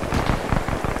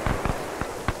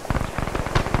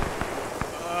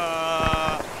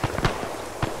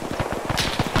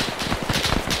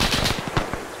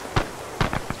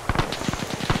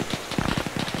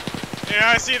 Yeah,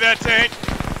 I see that tank.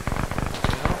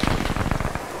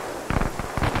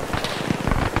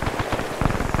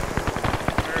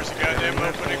 There's a goddamn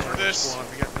opening for this.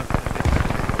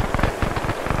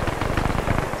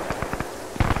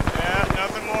 Yeah,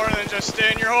 nothing more than just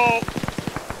stay in your hole.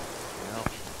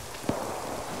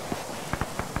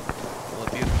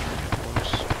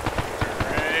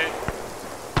 Alright.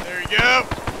 There you go.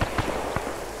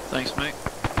 Thanks, mate.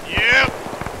 Yep.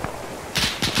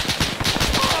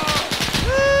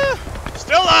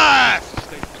 Still alive!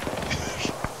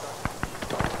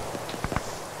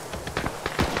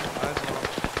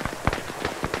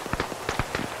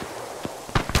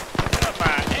 Up my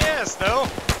ass, though.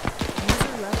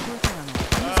 User left your channel.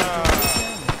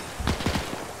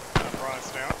 Bronze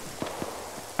down.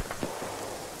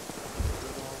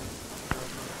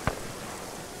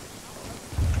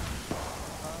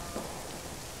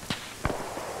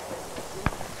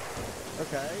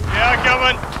 Okay. Yeah,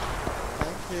 coming.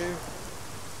 Thank you.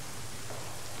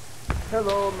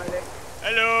 Hello, medic.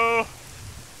 Hello.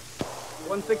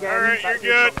 Once again. Alright, you're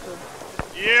good.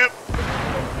 Yep.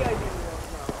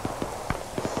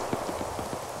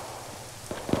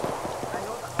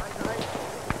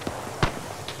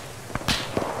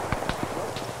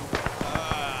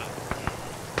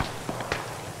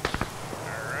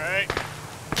 Alright.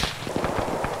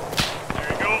 There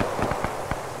you go.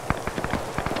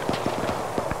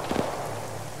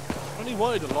 Only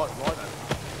wanted a light rhino.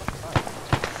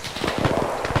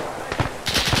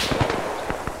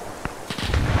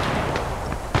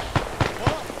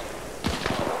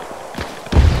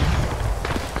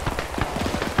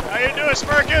 How you doing,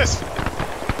 Sparkus?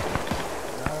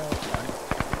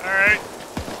 Alright.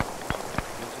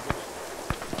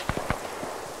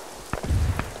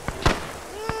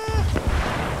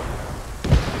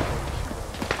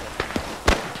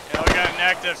 Yeah, we got an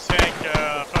active tank,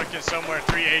 fucking somewhere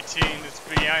 318 that's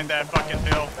behind that fucking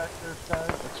hill.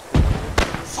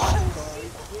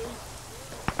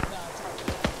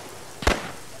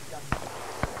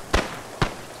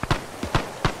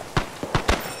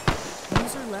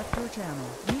 User left your channel.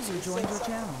 User joined your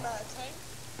channel.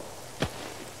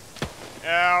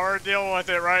 Yeah, we're dealing with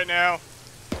it right now.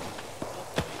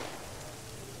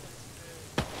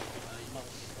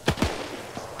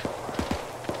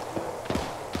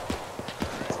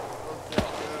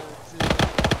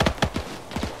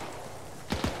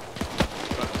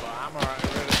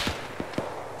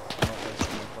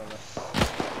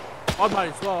 I may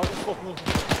as well. I'm fucking looking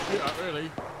for shoot at,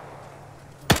 really.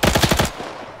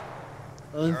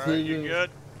 Alright, you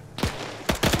good?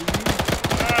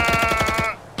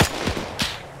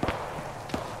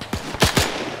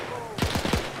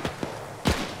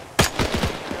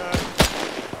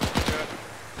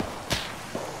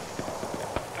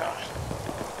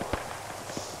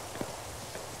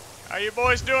 How you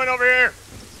boys doing over here?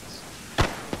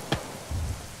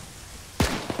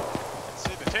 Let's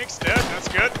see, the tank's dead. That's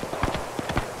good.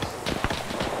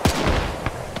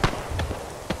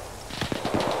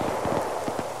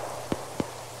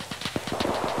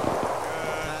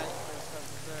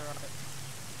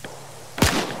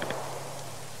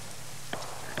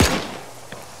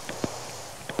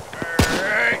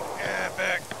 Alright,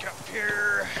 back up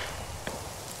here.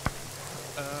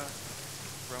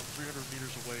 Around 300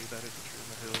 meters away, that infantry on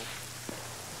the hill.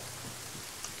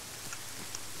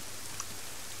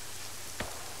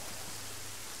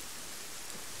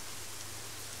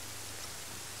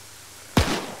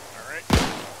 Alright.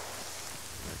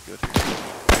 Good here.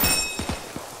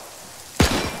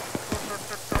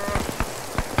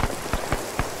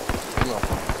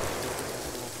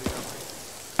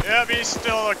 Yep, he's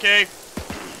still okay.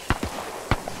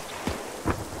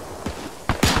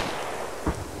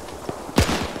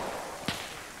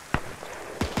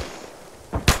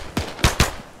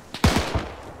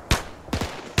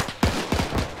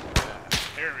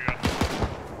 Here we go.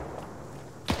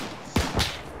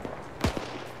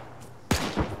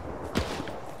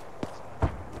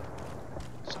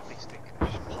 Somebody's thinking I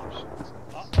should pop shots.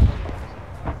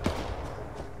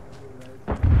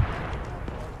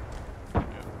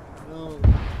 No.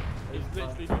 It's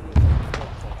literally your job.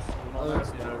 You're not there,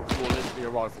 you know, you're literally a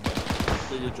rifleman.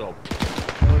 Do your job.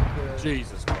 Okay.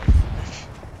 Jesus Christ.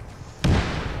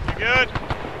 You good?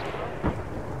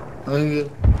 I'm good.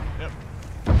 Yep.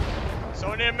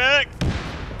 Someone need a medic?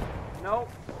 Nope.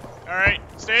 Alright,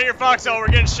 stay in your foxhole, we're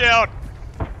getting shelled.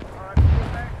 Alright, go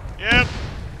back. Yep.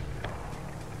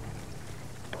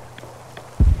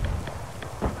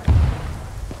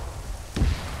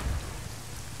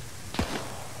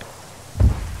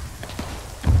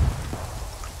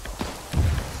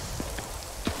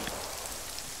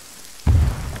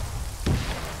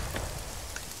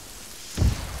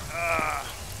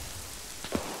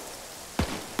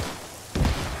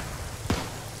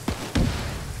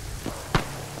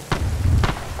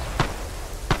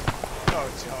 Oh,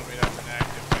 tell me that's an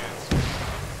active answer.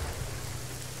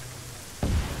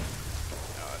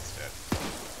 No, it's dead.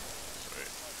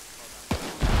 Sweet.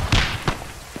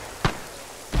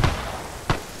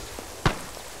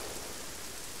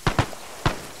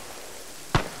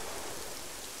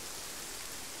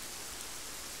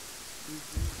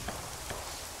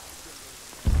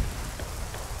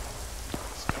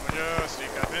 Scavenger,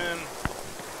 sneak up in.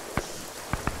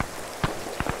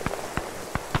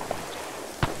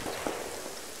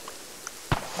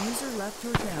 User left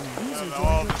your channel. User joined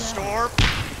All your the channel. storm.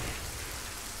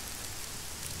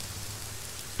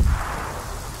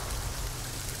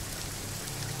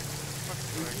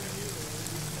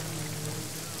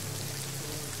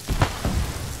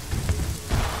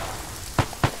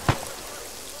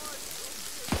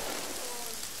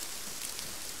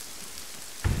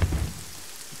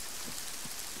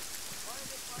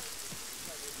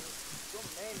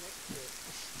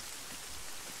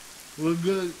 We're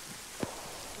good.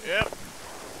 Yep.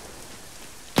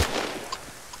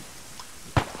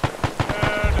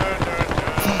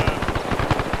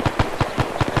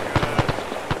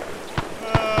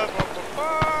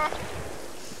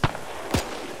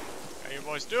 How you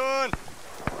boys doing?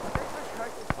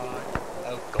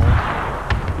 Oh, gold.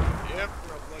 Yep.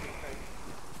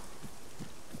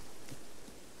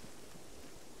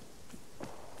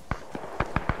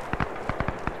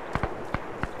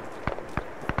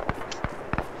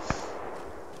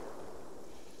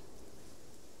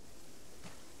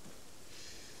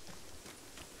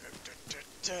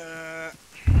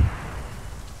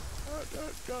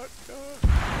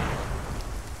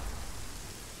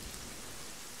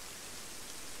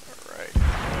 Alright,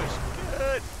 that's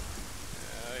good.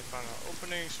 I found an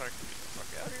opening so I can get the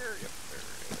fuck out of here. Yep, there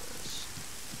it is.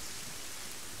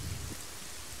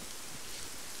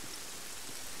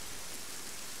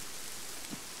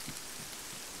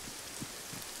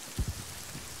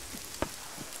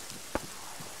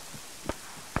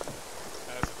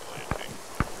 That's a delayed thing.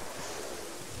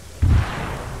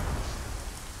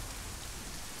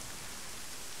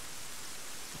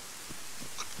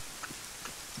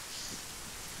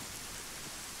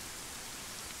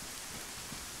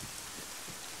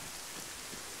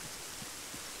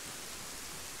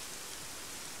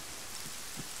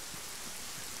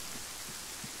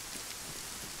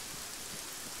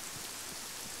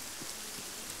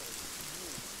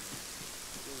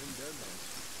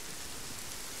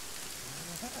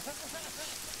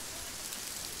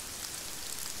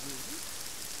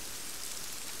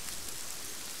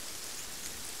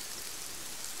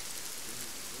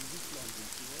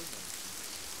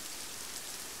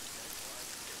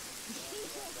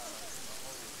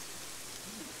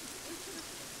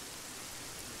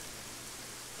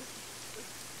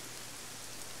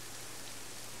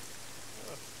 Where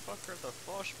the fuck are the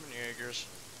Fleischmann-Jägers?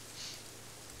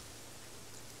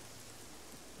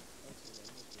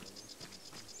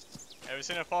 Have you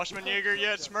seen a Fleischmann-Jäger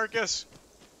yet, Smirkus?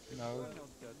 No.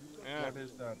 Yeah. What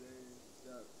is that?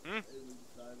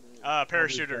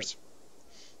 Parachuters.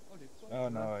 Oh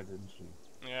no, I didn't see.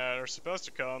 Yeah, they're supposed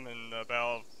to come in the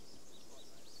Battle of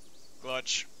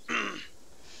Gulch.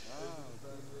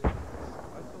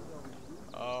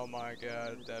 Oh my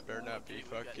god, that better not be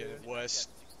fucking West.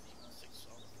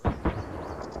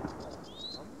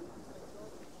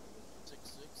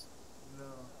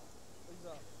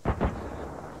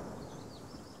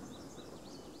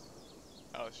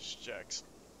 Oh, it's just Jax.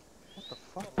 What the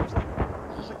fuck was that?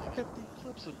 It was like you kept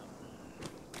eclipsing.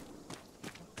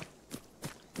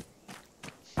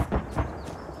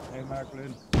 Hey,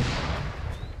 Macklin.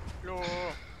 Yo.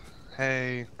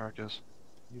 Hey, Marcus.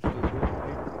 You still good,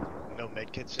 mate? No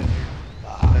medkits in here. No,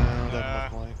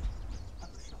 that looked like.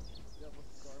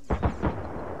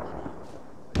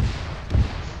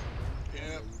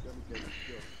 Yep.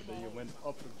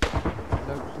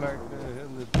 Looks like the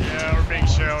hill is... Yeah, we're being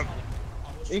shelled.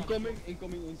 Incoming,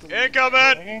 incoming, incoming.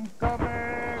 Incoming!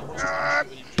 Incoming! Ah!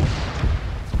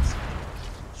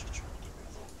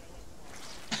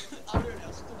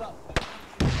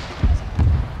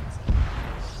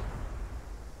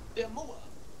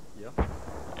 Yeah.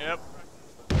 Yep.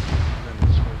 You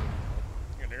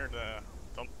can hear the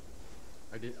thump.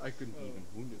 I couldn't even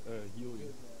wound it, heal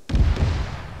you. You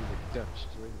were dead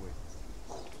straight away.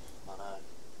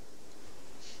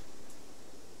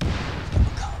 Did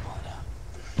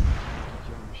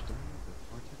you understand the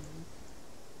fuck out of me?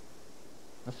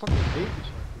 I fucking hate this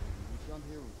fucking thing. You can't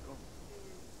hear him come.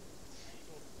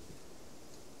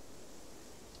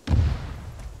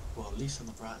 Well, at least on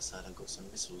the bright side, I've got some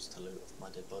missiles to loot off my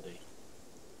dead body.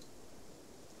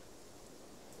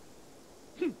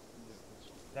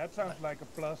 That sounds like a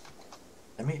plus.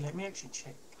 Let me actually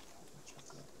check.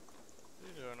 What are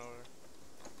you doing over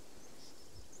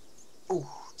there? Ooh,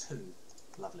 2.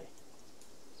 Lovely.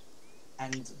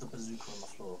 And the bazooka on the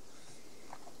floor.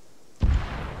 Very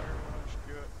much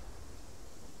good.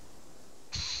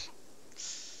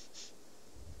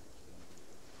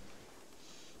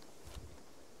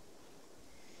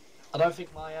 I don't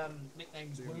think my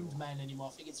nickname's Wound Man anymore.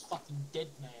 I think it's fucking Dead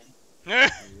Man.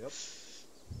 Yep.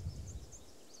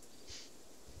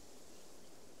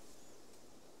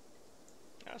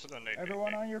 That's what I need.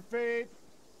 Everyone on your feet!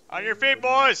 On your feet,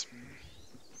 boys!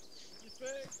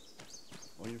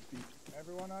 On your feet.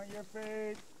 Everyone on your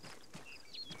feet!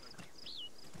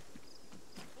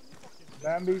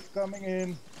 Bambi's coming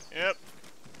in. Yep.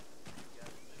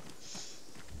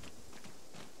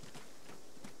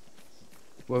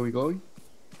 Where are we going?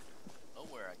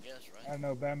 Nowhere, I guess, right? I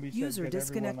know Bambi said User get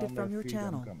disconnected everyone on from your their feet, I'm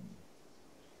channel. coming.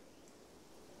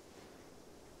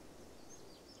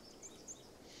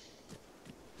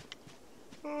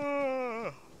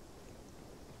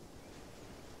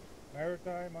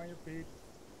 Maritime on your feet.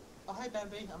 Oh, hey,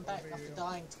 Bambi. I'm back after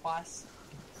dying twice.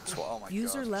 Oh my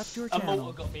User god. left your A mortar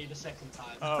channel. got me the second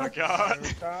time. Oh god.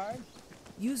 Maritime.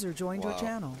 User joined your Wow.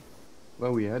 channel. Where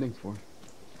are we heading for?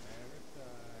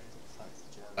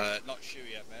 Not sure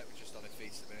yet, mate. We're just on our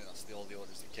feet at the minute. That's all the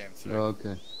orders that came through. Oh,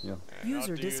 okay, yeah.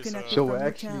 User disconnected So from we're your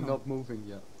actually channel. not moving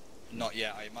yet. Not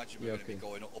yet. I imagine we're Yeah, going to be okay.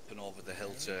 going up and over the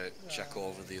hill to check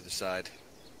over the other side.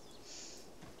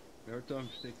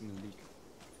 Maritime's taking the lead.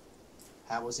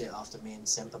 How was it after me and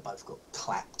Semper both got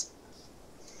clapped?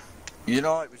 You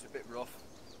know, it was a bit rough.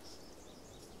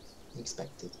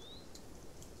 Expected.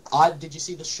 Did you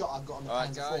see the shot I got on the Alright,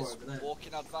 Panzer guys. IV over there? Walk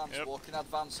in advance. Yep. Walk in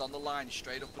advance on the line,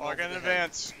 straight up and Walk over in the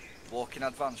advance. hill. Walk in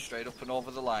advance, straight up and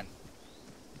over the line.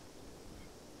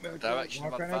 Direction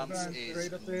of Walk in advance advance, is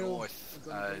straight up the hill. north,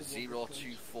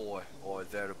 024 or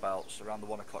thereabouts. Around the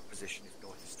 1 o'clock position if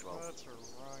north is 12. That's wrong.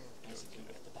 Basically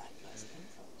where the bad guys came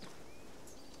from.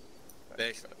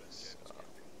 Basically.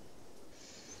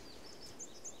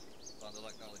 Vandal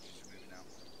acknowledges you're moving out.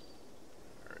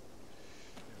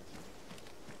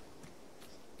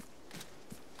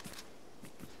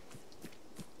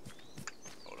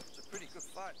 It's a pretty good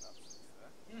fight, that, to be fair.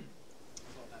 I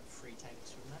got about 3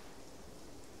 tanks from that.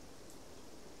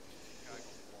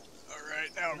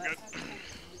 Alright, now I'm good.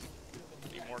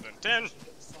 Need more than 10. And then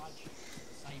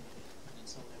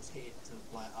someone else hit it to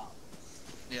blow it up.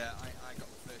 Yeah, I got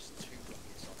the first 2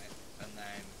 rockets on it, and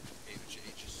then it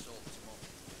just soaked them up.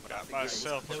 But I Got think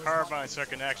myself a carbine so I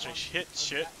can actually hit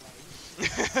shit.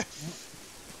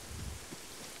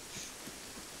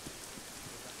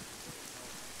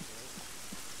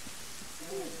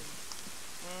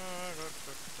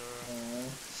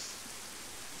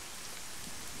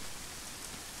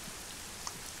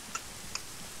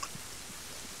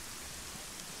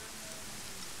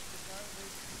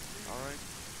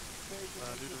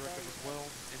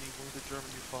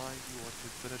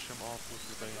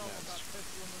 bayonets.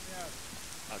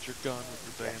 Not your gun with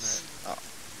your bayonet. Oh.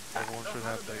 Everyone should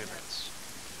have bayonets.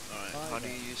 Alright, how do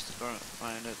you use the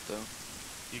bayonet though?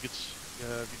 You could,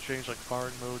 if you change like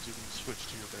firing modes, you can switch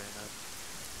to your bayonet.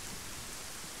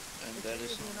 And that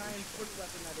is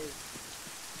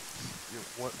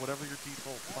Whatever your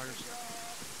default fire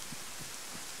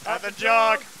style. At the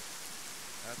jog!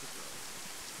 At the jog.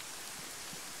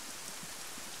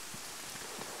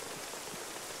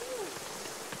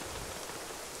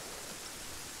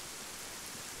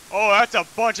 Oh, that's a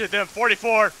bunch of them.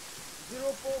 44.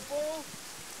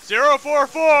 044.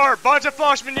 044. Bunch of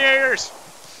Flashmanagers.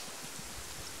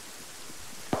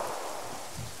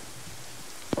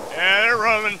 Yeah, they're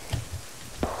running.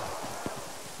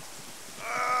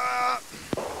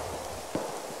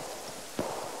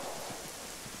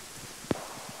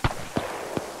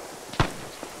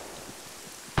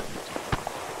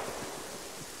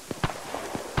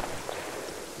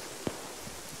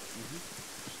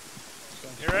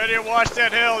 You ready to watch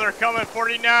that hill? They're coming,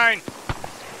 49.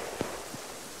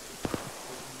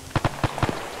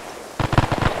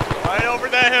 Right over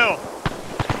that hill.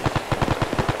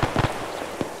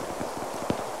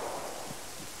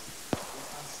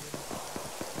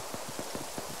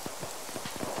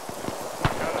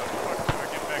 How the fuck do I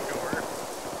get back over?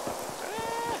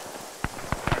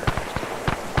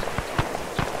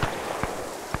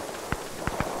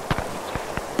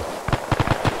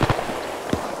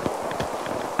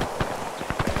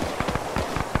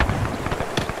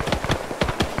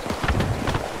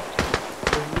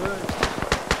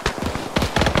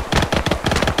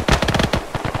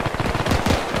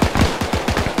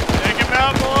 Take him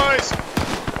out, boys.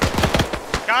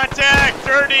 Contact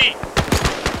 30.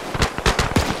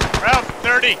 Ralph,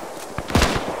 30.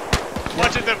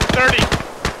 Bunch of them, 30.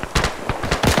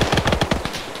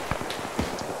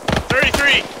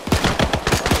 33.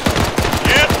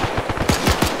 Yep.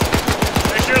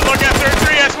 Make sure to look at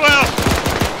 33 as well.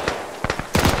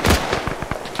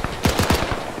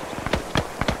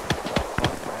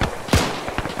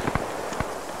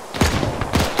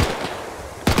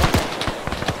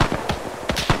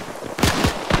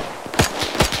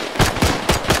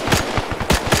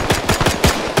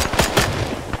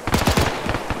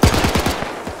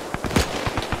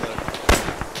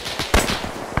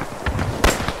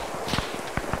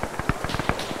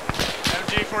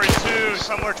 MG42,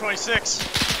 somewhere 26.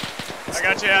 I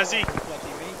got you, Azzy.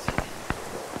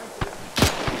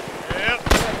 Yep.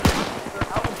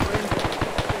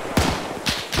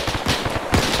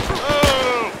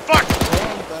 Oh, fuck!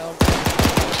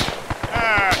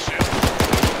 Ah, shit.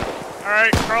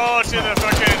 Alright, crawl to the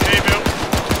fucking hay bale.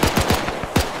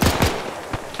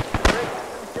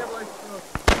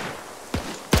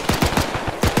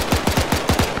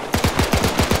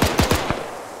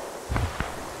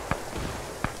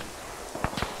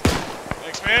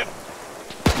 Thanks, man.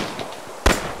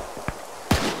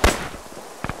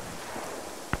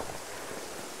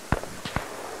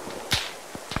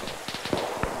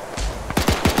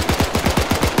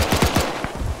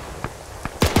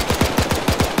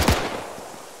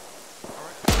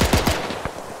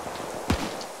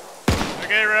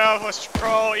 Okay, Ralph, let's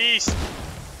crawl east.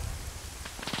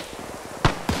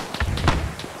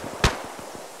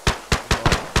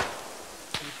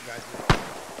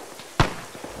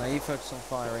 Now you focus on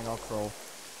firing, I'll crawl.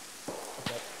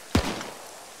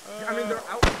 I mean, they're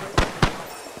out.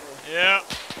 Yeah.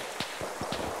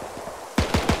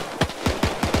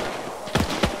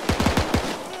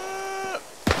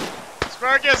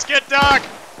 Sparkus, get Doc!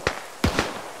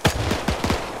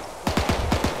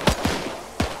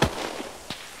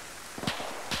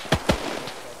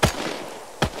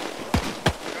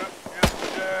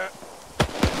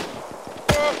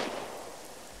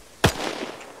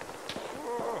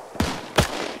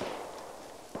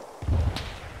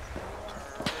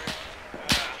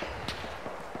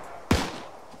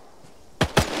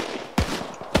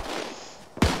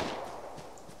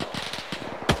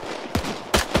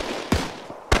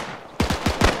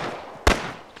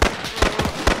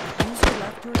 User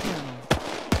left your channel.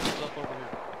 What's up over here?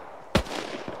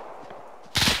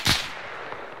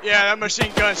 Yeah, that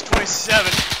machine gun's 27.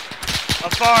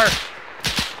 Afar.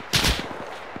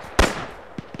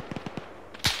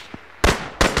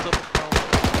 What's up with Colin?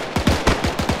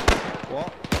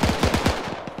 What?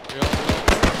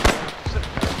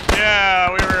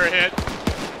 Yeah, we were hit.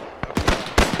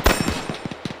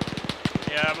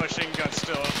 Yeah, that machine gun's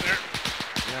still up there.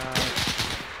 Yeah.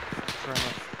 Fair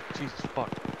enough. Jesus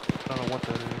fuck. I don't know what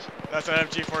that is. That's an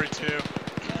MG42.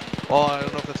 Oh, I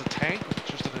don't know if that's a tank or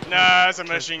just an. Nah, it's a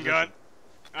machine gun.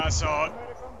 I saw it.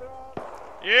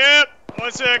 Yep,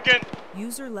 1 second.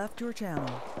 User left your channel.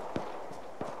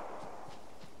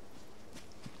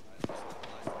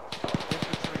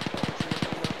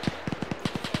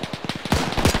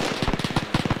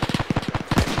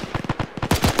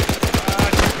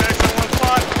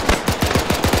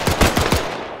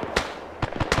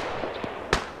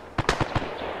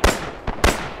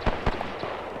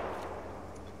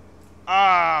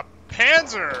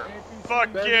 Panzer!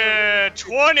 Fucking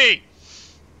 20!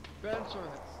 Panzer,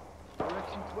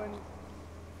 direction 20.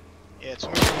 Yeah, it's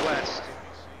moving west.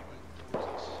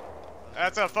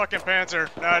 That's a fucking Panzer,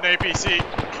 not an APC.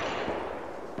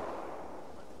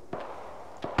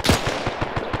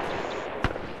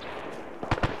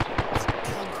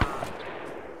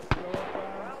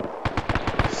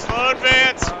 Slow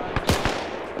advance!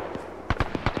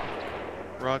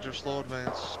 Roger, slow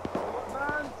advance.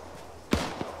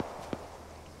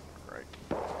 Right.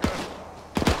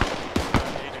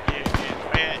 Need to get in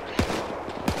bed.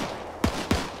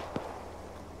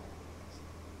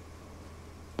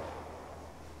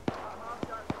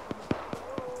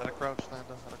 How to crouch,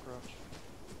 Lando, how to crouch.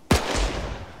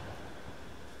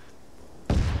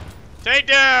 Take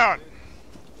down!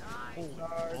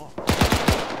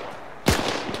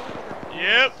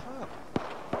 Yep.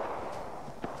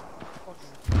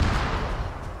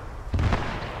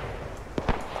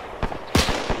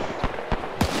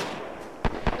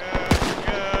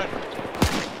 Good.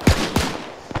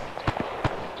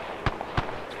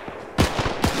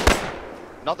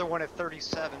 Another one at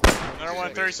 37. Another one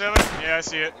at 37? Yeah, I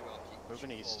see it.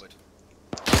 Moving east.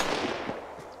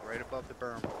 Right above the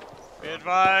berm. Be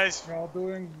advised. You're all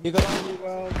doing You got really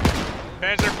well.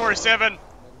 Panzer 47.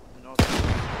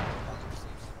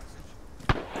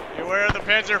 You aware of the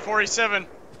Panzer 47?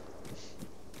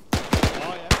 Oh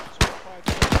yeah,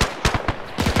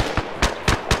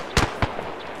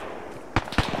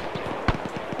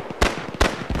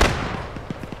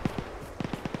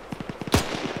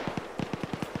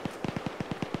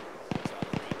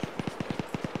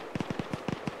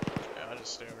 Yeah, I'll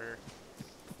just stay over here.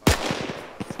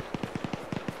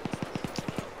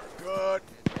 Good.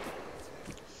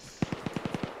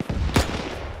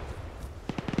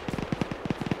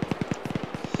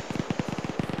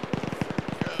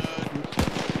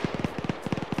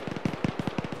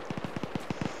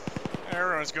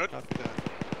 Everyone's good. Copy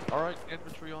that. Alright,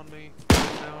 infantry on me.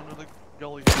 Down to the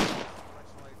gully.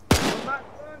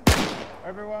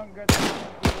 Everyone get down.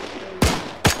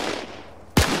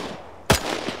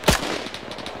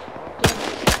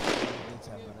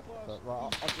 But right, I'll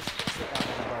just sit down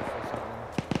and go for a second.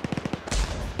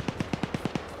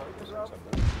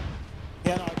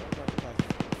 Yeah, no, I'll go.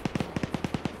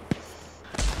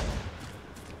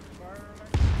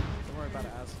 Don't worry about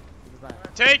it, Az. We'll be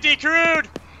back. Take decrewed!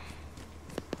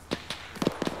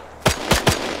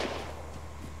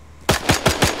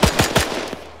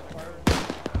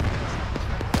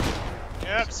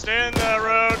 Yep, stay in the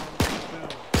road.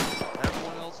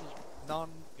 Everyone else is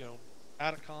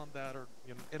out of combat or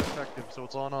ineffective, so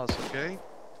it's on us, okay?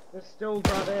 There's still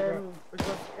got we've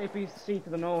got APC to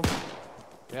the north.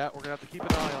 Yeah, we're gonna have to keep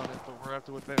an eye on it, but we're gonna have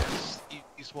to advance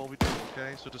east while we do,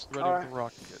 okay? So just ready with the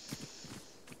rocket kit.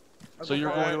 So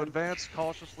you're going to advance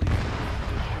cautiously, just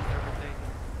shoot everything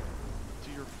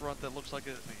to your front that looks like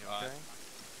it, okay?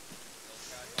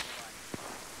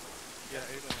 Yeah,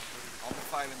 on the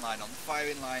firing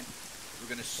line, we're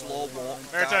going to slow walk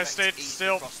Maritime, direct stay east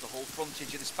still. across the whole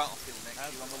frontage of this battlefield next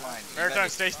to you on the line. You Maritime,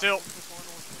 ready? stay still.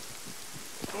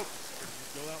 Go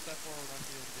out that far, we're not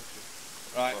be able to get you.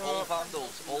 Right, all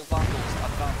vandals,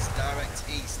 advance direct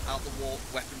east, out the wall,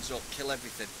 weapons up, kill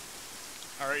everything.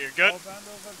 Alright, you're good?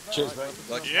 Cheers, mate.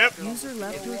 Yep. User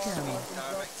left your channel.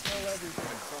 Direct east,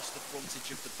 across the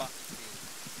frontage of the battlefield.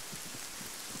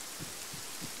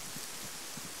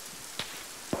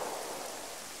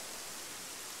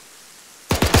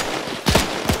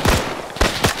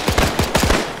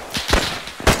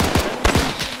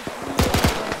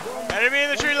 Enemy in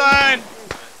the tree line!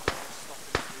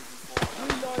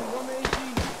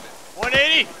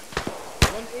 180!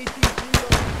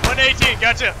 118,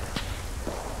 gotcha!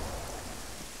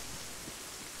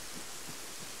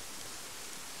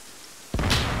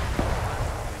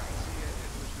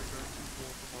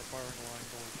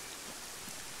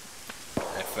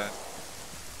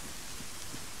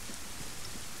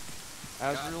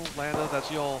 Azrael, Landa,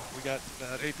 that's y'all. We got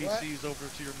APCs over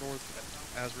to your north,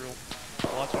 Azrael.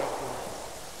 Watch out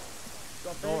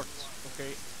for it. North. Okay,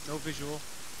 no visual.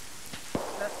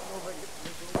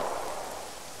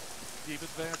 Keep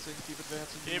advancing, keep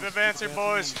advancing. Keep advancing,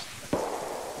 boys.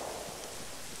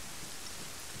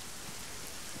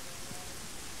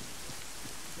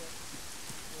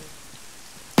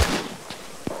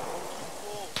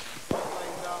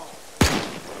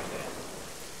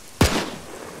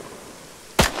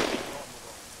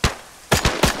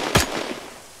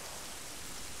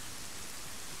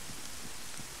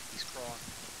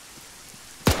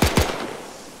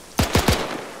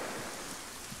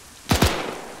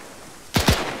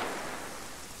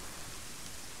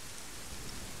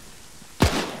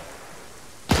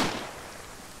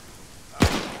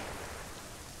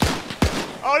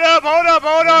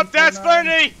 hold up! That's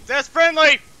friendly! That's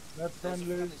friendly! That's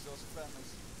friendly.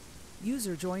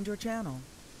 User joined your channel.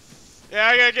 Yeah,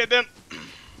 I gotta get them.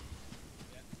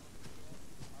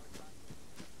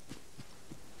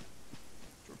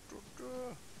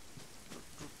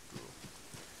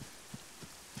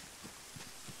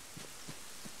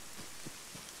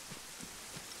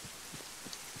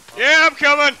 Yeah, I'm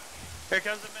coming! Here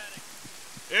comes the medic.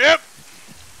 Yep! Here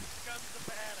comes the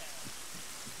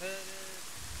badass.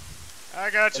 I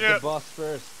got you. Get the boss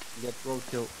first. Get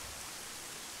roadkill.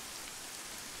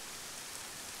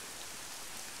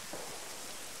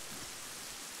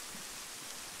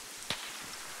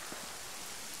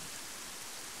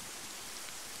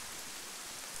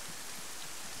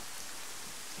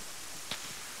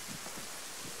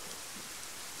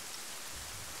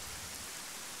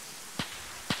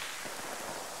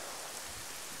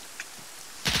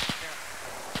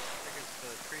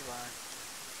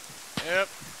 Yep.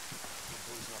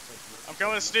 I'm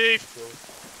coming, Steve.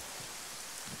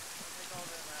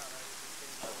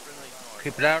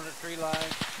 Keep it out of the tree line.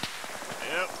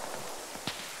 Yep.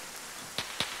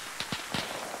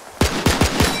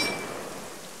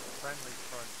 Friendly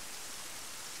front.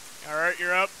 Alright,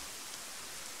 you're up.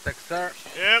 Thanks, sir.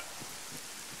 Yep.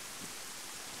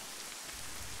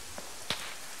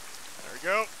 There we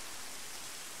go.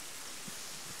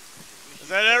 Is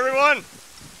that everyone?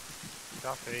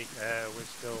 Copy. We're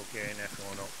still getting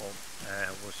everyone up.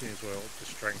 As soon as we're up to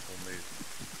strength, we'll move.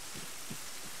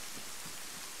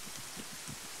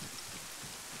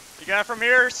 You got from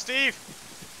here, Steve?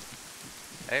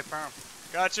 Hey, Farm.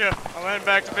 Gotcha. I'm heading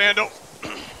back to Vandal.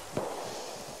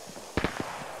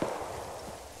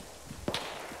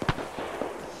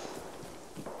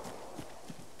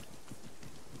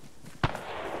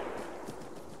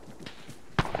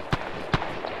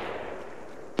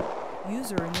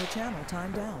 User in your channel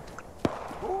timed out.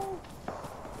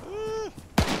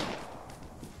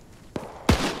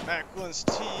 Macklin's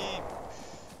tea.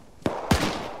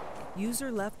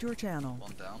 User left your channel.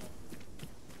 One down.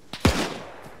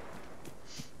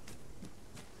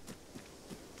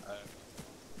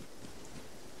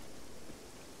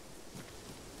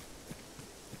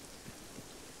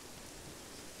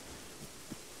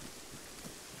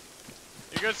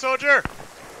 You good, soldier?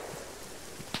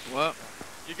 What?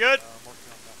 You good?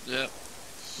 Yeah.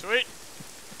 Sweet.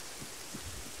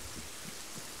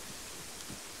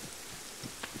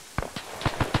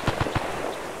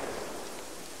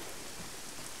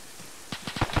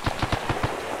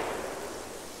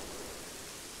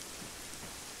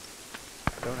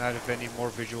 I don't have any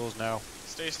more visuals now.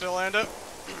 Stay still, Lando.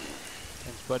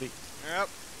 Thanks, buddy. Yep.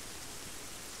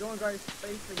 Go on, guys.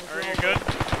 Spacing as Alright, well. you're good?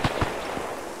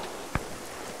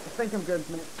 I think I'm good,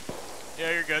 mate.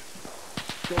 Yeah, you're good.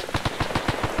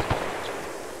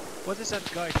 What is that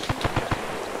guy?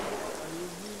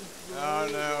 Oh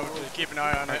no, just keep an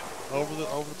eye on it. Over the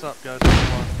top, guys.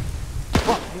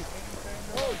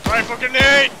 Rifle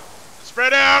grenade!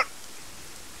 Spread out!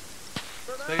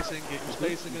 Spacing, get your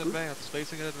spacing in advance.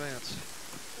 Spacing in advance.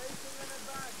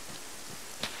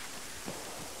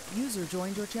 User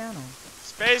joined your channel.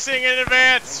 Spacing in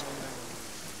advance!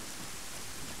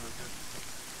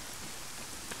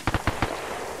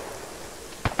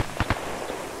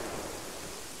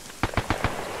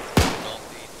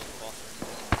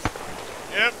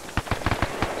 Yep.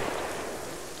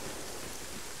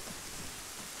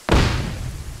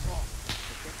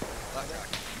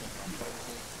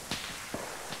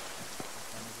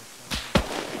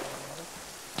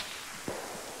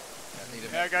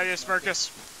 Yeah, I got you, Smirkus.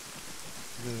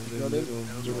 Got it.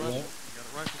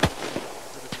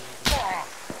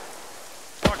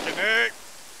 Fucking heck.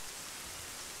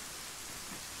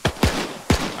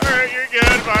 Alright, you're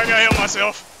good, but I gotta heal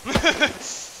myself.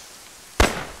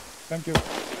 Thank you.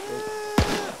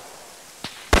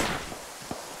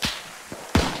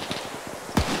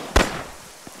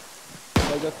 I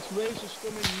got tracers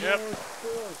coming Yep.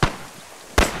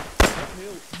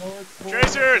 north.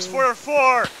 Tracers,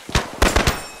 4-4.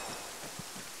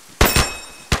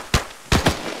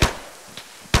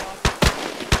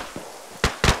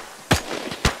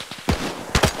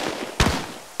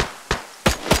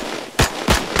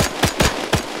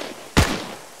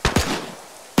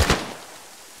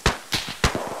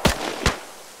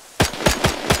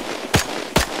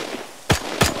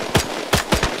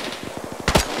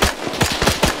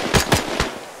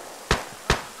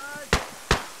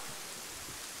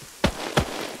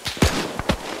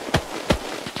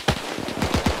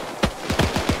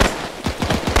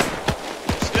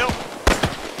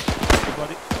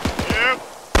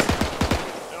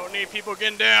 People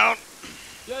getting down.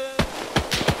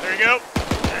 There you go.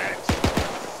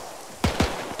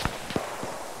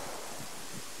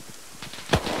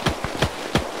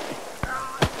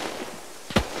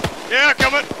 Yeah,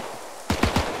 coming.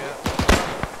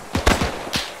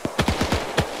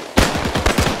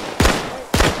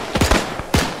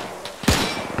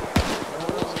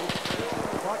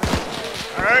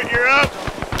 All right, you're up.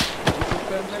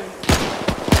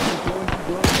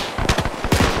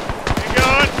 Keep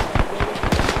going.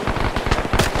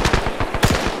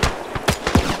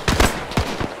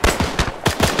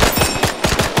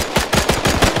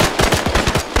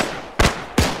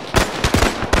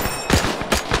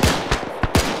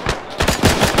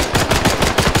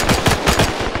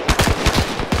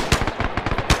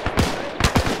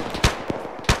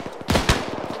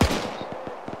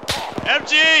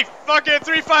 MG, fucking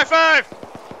 355.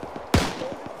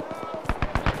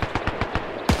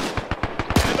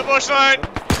 In the bush line.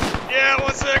 Yeah,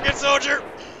 1 second, soldier.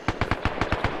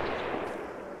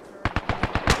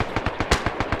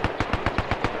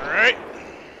 All right.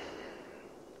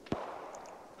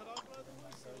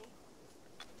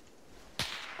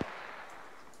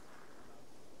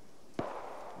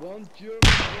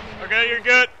 Okay, you're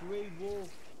good.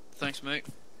 Thanks, mate.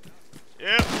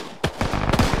 Yep.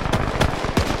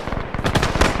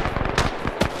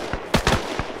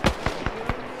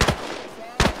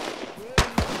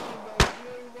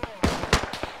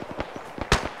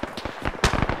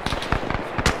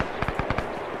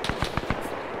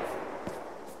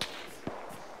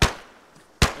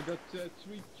 I got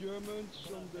 3 Germans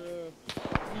on the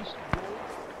east wall.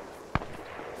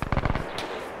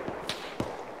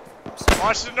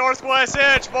 Watch the northwest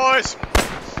edge, boys.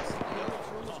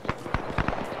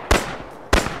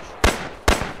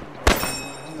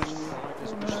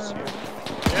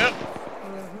 Yep.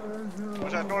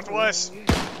 Watch that northwest.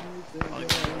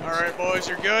 Alright, boys,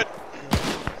 you're good.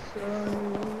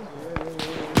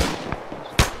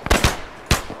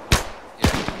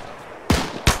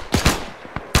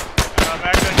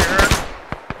 Back on your hurt.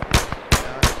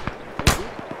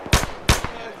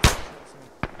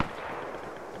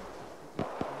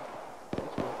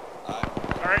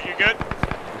 Alright, you good?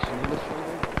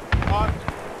 Oh,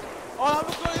 I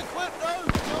haven't got your clip, no!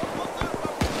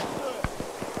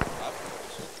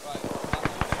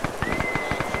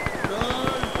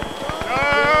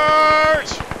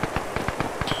 Charge!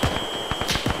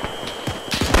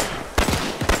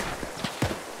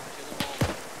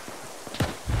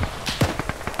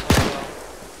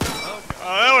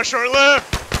 Oh, that was short-lived.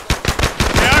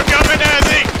 Yeah, I'm coming,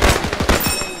 Nazi.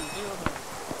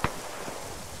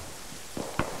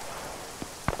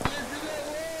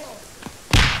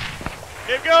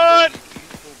 Keep going.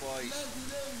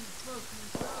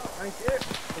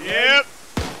 Yep.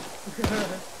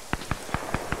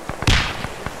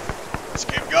 Let's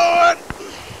keep going.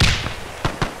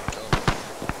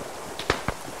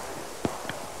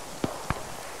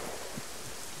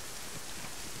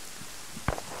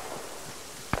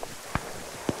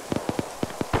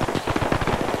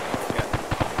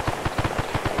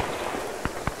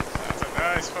 That's a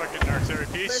nice fucking artillery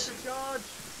piece.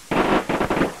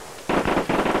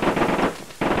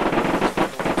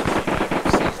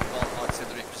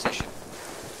 Artillery position.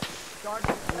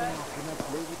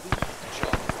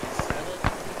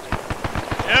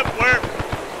 Yep, where?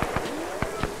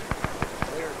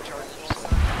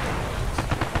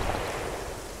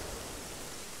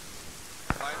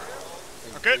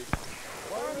 Okay.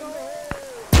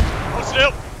 Hold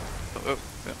still. Oh,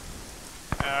 yeah.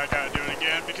 I gotta do it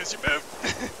again because you moved.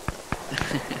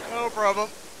 No problem.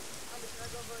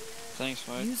 Thanks,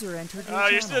 mate. User entered your Oh,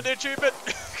 you channel. still did cheap it?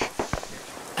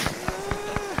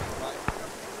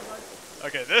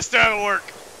 Okay, this time it'll work.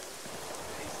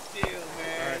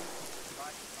 Alright.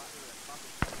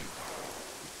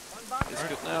 It's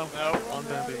good now. No. On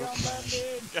Bambi.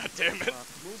 God damn it.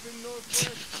 Moving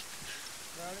northwest.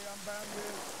 Rally on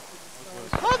bandit.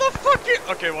 How the fuck you?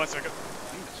 Okay, 1 second.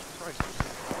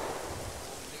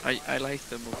 I like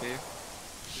them, okay?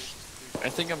 I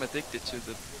think I'm addicted to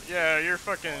them. Yeah, you're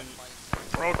fucking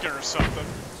broken or something.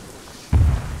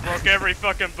 Broke every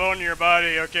fucking bone in your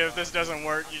body. Okay, if this doesn't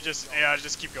work, you just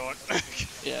keep going.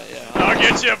 Yeah, yeah. I'll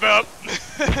get you about.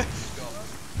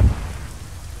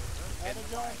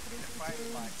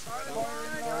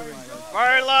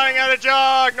 Fire line out of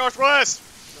jog, northwest.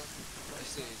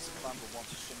 This is Vandal 1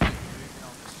 to Summit, moving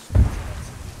on to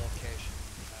location,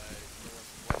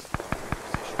 northwest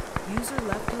position. User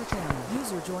left your channel.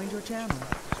 User joined your channel.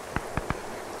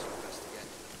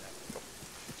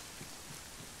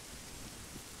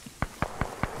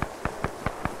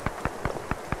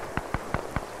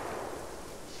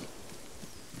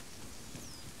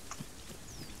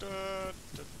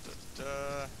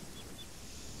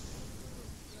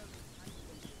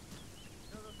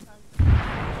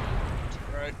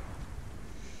 Right.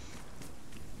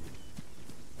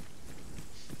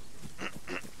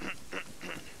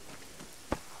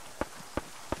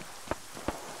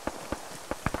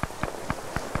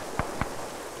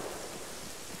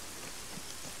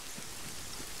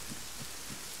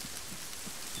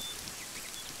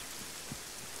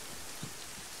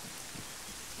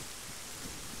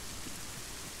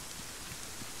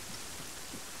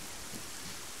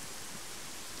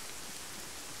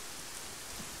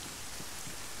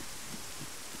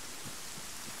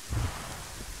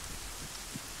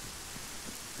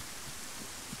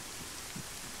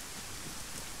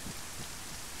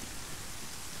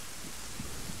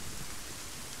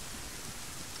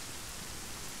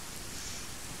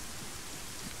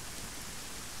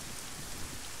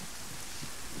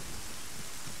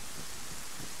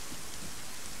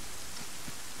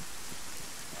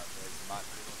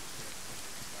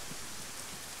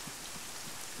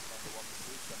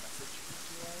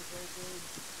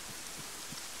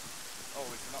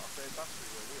 not a third battery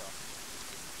where we are.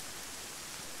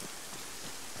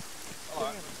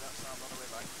 Alright, that sounds on the way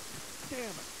back.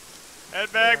 Damn it.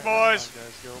 Head back, boys. Come on,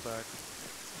 guys, go back.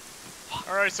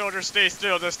 Alright, soldiers, stay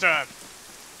still this time.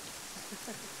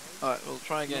 Alright, we'll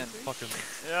try again. Fucking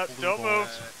Yep, blue don't balls.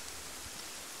 move.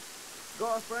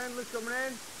 Got a friendly coming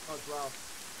in? Oh, wow.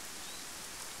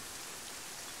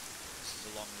 This is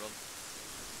a long run.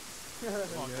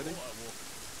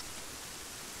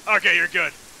 Okay, you're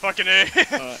good. Fucking A.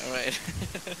 Alright.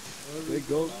 Okay,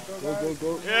 go.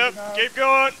 Yep, keep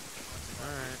going.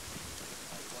 Alright.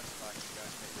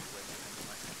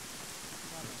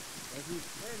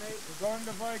 Hey mate, we're going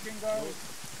to Viking, guys.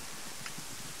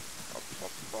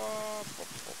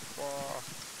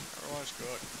 Everyone's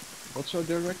good. What's our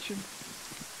direction?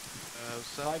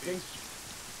 Southeast.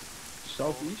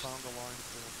 Southeast? Found the line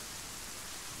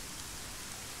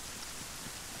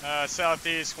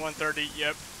Southeast, 130,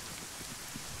 yep.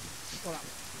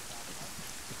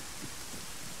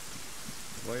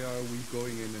 Why are we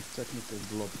going in a technical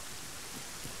blob?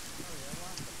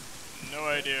 No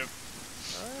idea.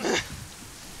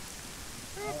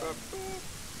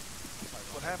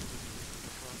 What happened to you?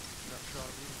 Got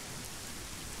shot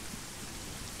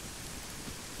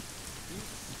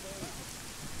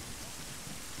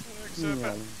at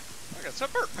Zipper. I got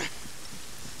Zipper.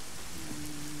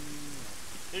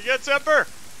 You get Zipper?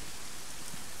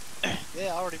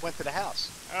 Yeah, I already went to the house.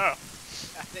 Oh.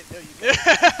 I didn't know you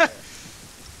guys.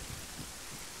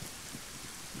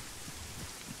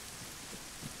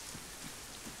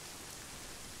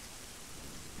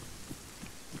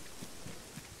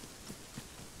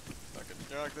 Fucking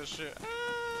jog this shit.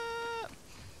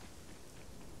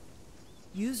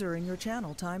 User in your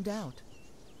channel timed out.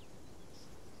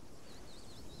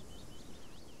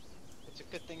 It's a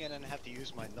good thing I didn't have to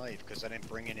use my knife because I didn't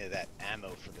bring any of that ammo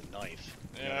for the knife.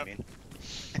 You know what I mean?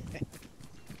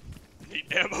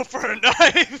 Need ammo for a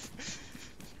knife.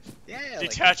 Yeah.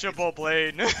 Detachable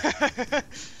blade.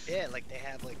 Yeah, like they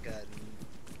have like a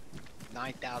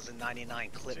 9,099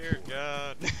 clip. Dear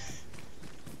God.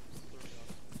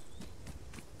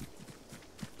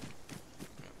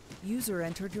 User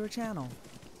entered your channel.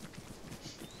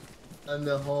 And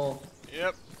the hole.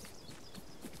 Yep.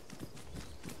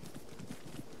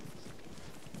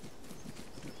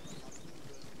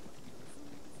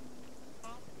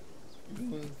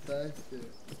 Going faster.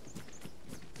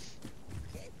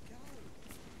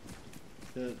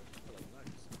 Good.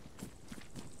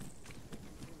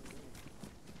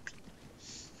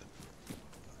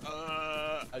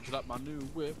 How'd you like my new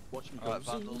whip? Watch me go. Alright,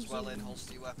 Vandals, well in,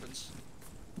 holster your weapons.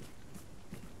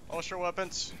 Holster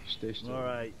weapons. Stay still.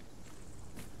 Alright.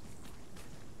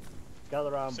 Gather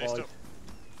around, Stay boys. still.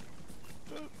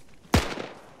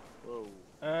 Whoa.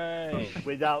 Hey,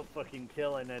 without fucking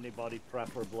killing anybody,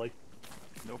 preferably.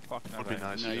 No fucking Would be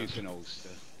nice. Now you yes. can holster.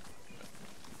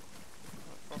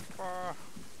 I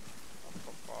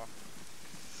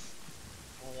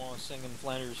want to sing in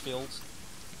Flanders Fields.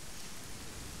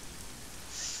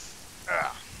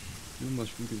 You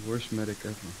must be the worst medic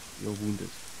ever. You're wounded.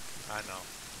 I know.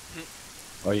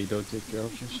 Oh, you don't take care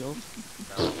of yourself?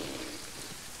 No.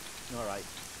 Alright.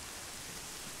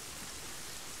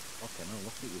 Okay, now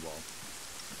look at you all.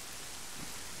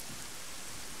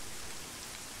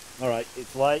 Alright,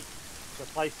 it's late.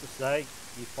 Suffice to say,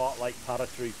 you fought like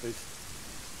paratroopers.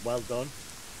 Well done.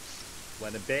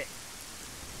 Went a bit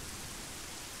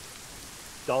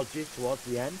dodgy towards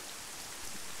the end.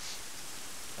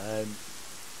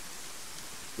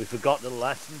 We forgot the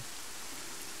lesson.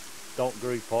 Don't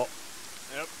group up.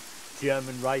 Yep.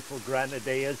 German rifle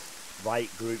grenadiers, right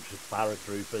groups of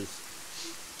paratroopers.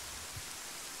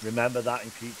 Remember that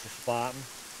in future Spartan.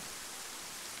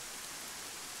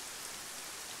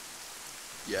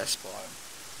 Yes, Spartan.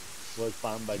 Was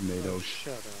banned by Tomatoes.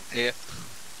 Shut up. Yeah.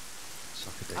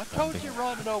 Suck a dick, I told Bambi. you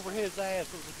running over his ass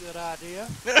was a good idea.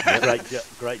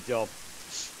 Great job.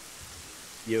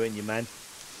 You and your men.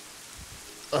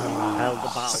 Held the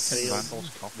battlefield.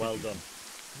 Well done.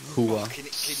 Hooah.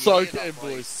 Soak it in,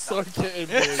 boys. Soak it in,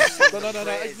 boys.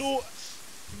 No.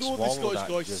 Ignore this Scottish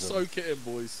guy. Soak it in,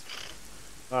 boys.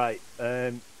 Alright,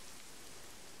 Vandal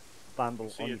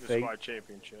See on you your at the feet. squad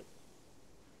championship.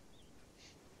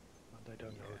 And I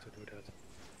don't know how to do that.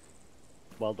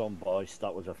 Well done, boys.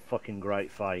 That was a fucking great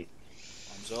fight.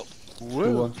 Thumbs up.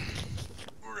 Hooah.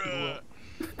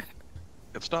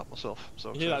 Can't stop myself.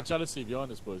 So You hear that jealousy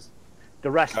behind us, boys? The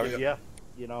rest Carry of on. you,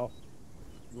 you know,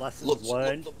 lessons Look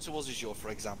learned. up to us as your, for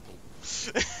example.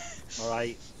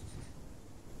 Alright.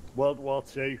 World War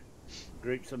II,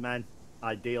 groups of men,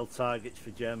 ideal targets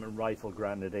for German rifle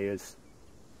grenadiers,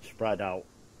 spread out.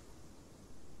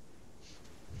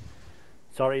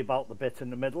 Sorry about the bit in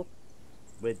the middle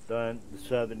with the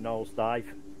serving nosedive.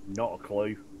 Not a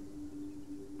clue.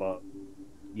 But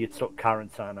you took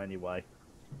quarantine anyway.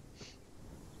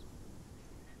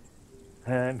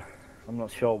 I'm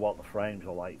not sure what the frames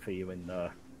are like for you in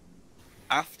there.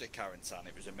 After quarantine,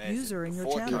 it was amazing. User in your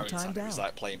Before channel quarantine, timed it was out.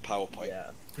 like playing PowerPoint.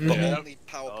 Yeah. But Mhm. only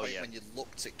PowerPoint when you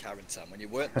looked at quarantine. When you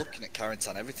weren't looking at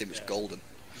quarantine, everything was golden.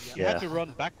 You had to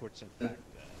run backwards, in fact.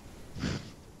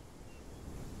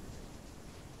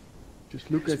 Just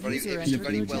look It at was the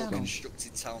very well channel.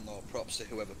 constructed town, though. Props to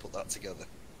whoever put that together.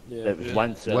 Yeah. It was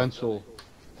Wenzel. Wenzel.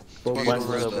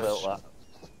 Wenzel built that.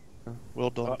 Well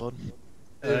done, bud.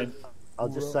 And I'll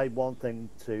just say one thing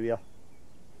to you.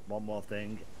 One more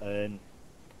thing.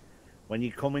 When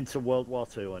you come into World War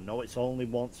II, I know it's only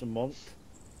once a month,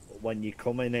 but when you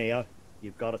come in here,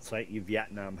 you've got to take your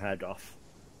Vietnam head off.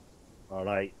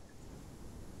 Alright?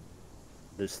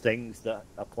 There's things that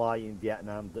apply in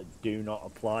Vietnam that do not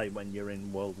apply when you're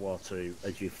in World War II,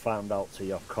 as you found out to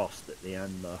your cost at the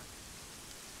end there.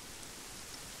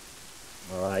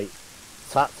 Alright?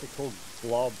 Tactical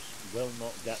blobs will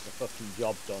not get the fucking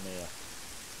job done here.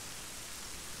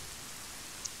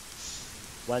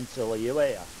 Wenzel, are you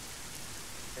here?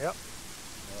 Yep.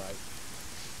 Alright.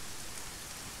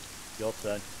 Your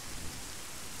turn.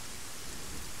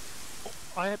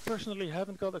 I personally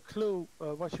haven't got a clue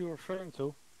what you're referring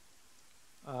to.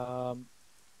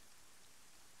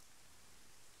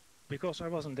 Because I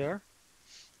wasn't there.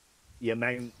 You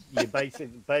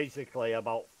basically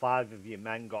about 5 of your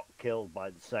men got killed by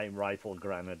the same rifle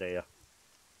grenadier.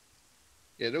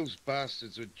 Yeah, those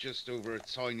bastards were just over a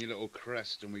tiny little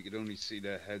crest and we could only see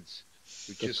their heads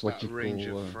with just what that you range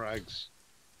call, of frags.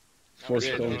 Force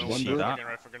Yeah, Gulch no, one see bit. that?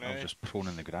 I was just prone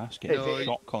in the grass, getting No,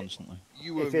 shot constantly.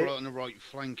 You were If it- right on the right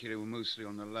flank, they were mostly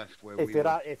on the left where If we it,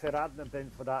 were. if it hadn't have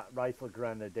been for that rifle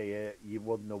grenadier, you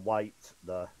wouldn't have wiped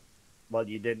the... Well,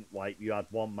 you didn't wipe, you had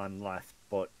 1 man left,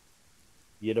 but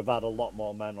you'd have had a lot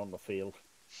more men on the field.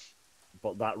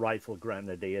 But that rifle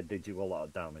grenadier did you a lot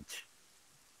of damage.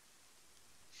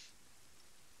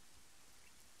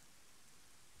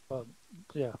 Well,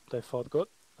 yeah, they fought good.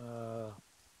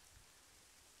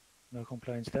 No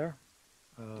complaints there.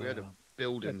 We had a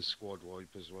building squad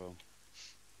wipe as well.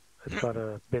 It got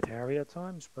a bit hairy at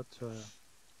times, but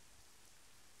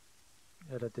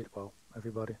yeah, that did well.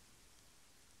 Everybody.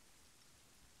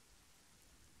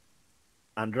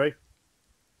 Andrew?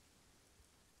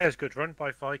 It was a good run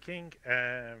by Viking.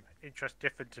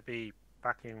 Different to be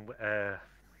back in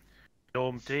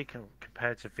Normandy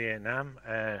compared to Vietnam.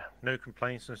 No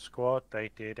complaints in the squad. They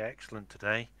did excellent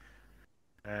today.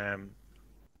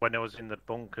 When I was in the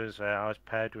bunkers, I was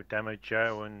paired with Demo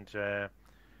Joe, and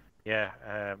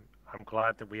I'm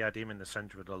glad that we had him in the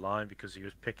centre of the line because he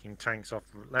was picking tanks off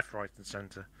left, right, and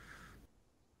centre.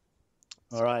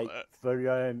 All right, for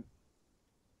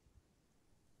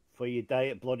your day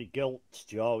at Bloody Gulch,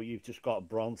 Joe, you've just got a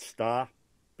bronze star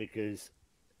because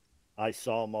I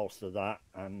saw most of that,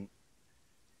 and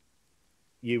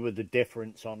you were the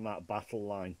difference on that battle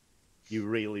line. You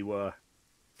really were.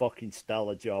 Fucking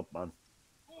stellar job, man.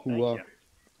 Who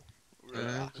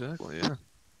exactly, yeah.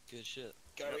 Good shit.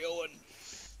 Carry on.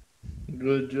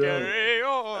 Good job. Carry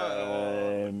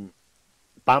on.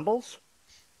 Bambles?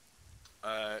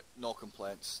 No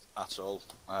complaints at all.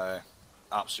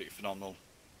 Absolutely phenomenal.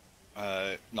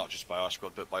 Not just by our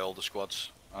squad, but by all the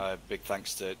squads. Big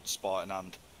thanks to Spartan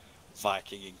and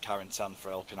Viking in quarantine for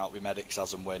helping out with medics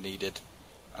as and where needed.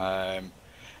 It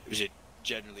was a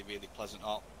generally really pleasant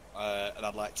op. And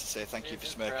I'd like to say thank you for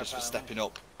Smirkers for stepping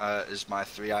up as my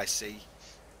 3IC.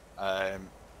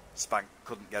 Spank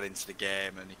couldn't get into the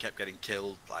game and he kept getting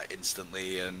killed like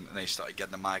instantly, and then he started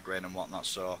getting a migraine and whatnot,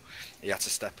 so he had to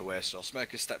step away. So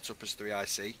Smirkers stepped up as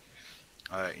 3IC.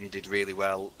 And he did really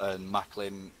well, and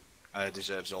Macklin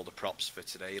deserves all the props for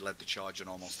today. He led the charge on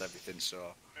almost everything,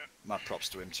 so mad props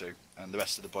to him too. And the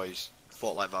rest of the boys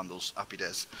fought like vandals. Happy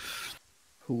days.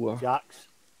 Jax?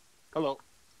 Hello.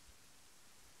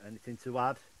 Anything to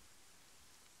add?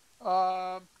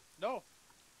 No.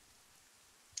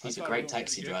 He's a great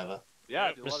taxi driver. Yeah,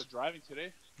 I did a lot of driving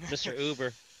today. Mr.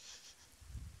 Uber.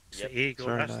 It's the Eagle,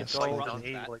 that's the Golden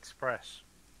Eagle Express.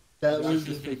 That was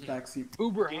the fake taxi.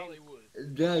 Uber Hollywood.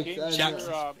 Jax,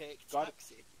 got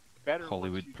better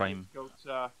Hollywood Prime.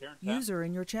 User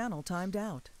in your channel timed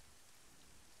out.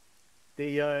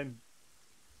 The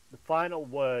final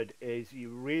word is you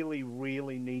really,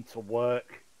 really need to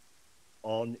work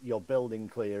on your building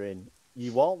clearing.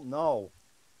 You all know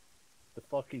the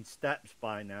fucking steps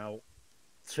by now.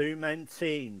 2-man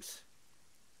teams.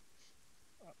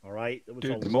 All right, there was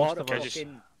Dude, a lot of Can I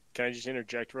fucking. just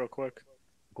interject real quick?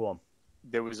 Go on.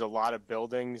 there was a lot of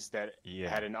buildings that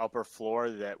had an upper floor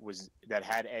that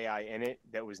had AI in it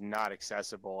that was not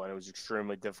accessible, and it was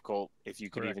extremely difficult if you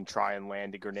could even try and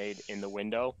land a grenade in the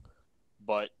window.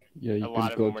 But Yeah, you a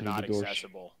lot couldn't of go them were through the not doors.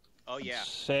 accessible. Oh yeah.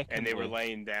 And they were Secondly,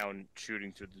 laying down,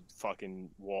 shooting through the fucking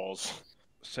walls.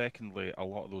 secondly, a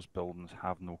lot of those buildings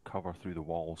have no cover through the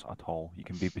walls at all. You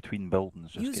can be between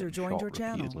buildings just User getting joined shot your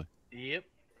channel. repeatedly Yep.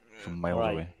 from miles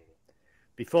Right. away.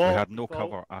 Before we had no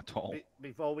cover at all.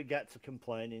 Before we get to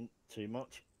complaining too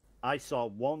much, I saw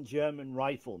one German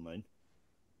rifleman,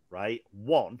 right?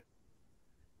 One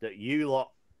that you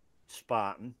lot,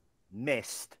 Spartan,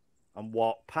 missed and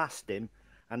walked past him,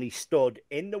 and he stood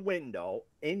in the window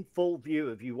in full view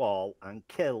of you all and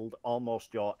killed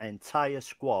almost your entire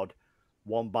squad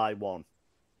one by one.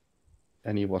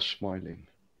 And he was smiling.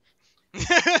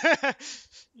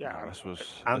 Yeah, this was.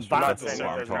 And This was not definitely saying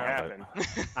what that I'm doesn't talking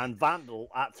happen. And Vandal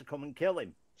had to come and kill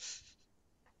him.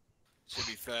 To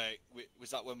be fair, was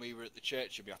that when we were at the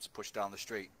church and we had to push down the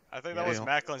street? I think that was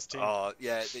Macklin's team. Oh,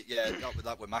 yeah,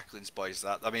 that were Macklin's boys.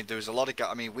 That I mean, there was a lot of.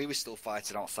 I mean, we were still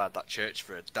fighting outside that church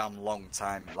for a damn long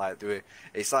time. Like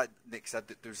it's like Nick said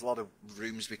that there was a lot of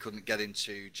rooms we couldn't get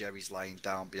into. Jerry's lying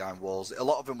down behind walls. A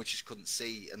lot of them we just couldn't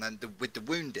see. And then with the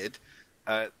wounded,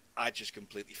 I just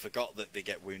completely forgot that they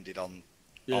get wounded on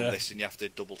this, and you have to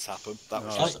double tap them. That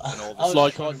was just an all. It's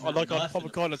like I'd pop a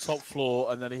guy on the top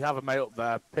floor, and then he'd have a mate up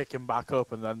there, pick him back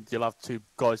up, and then you'll have two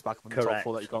guys back on the top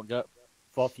floor that you can't get.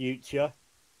 For future,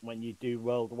 when you do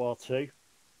World War II,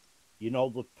 you know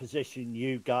the position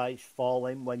you guys fall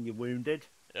in when you're wounded?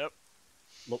 Yep.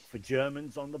 Look for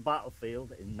Germans on the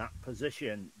battlefield in that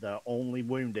position. They're only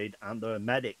wounded, and their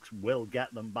medics will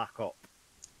get them back up.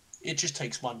 It just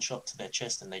takes one shot to their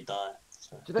chest and they die.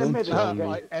 So. Do they medics tell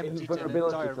me. get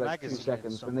invulnerability for like 2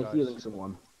 seconds when they're healing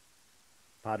someone?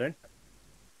 Pardon?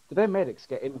 Do their medics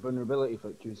get invulnerability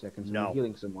for 2 seconds when No. they're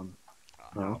healing someone?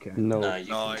 No, okay. No, you it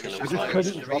can was kill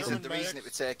just them. the reason it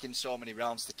was taking so many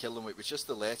rounds to kill them, it was just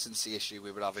the latency issue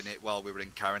we were having it while we were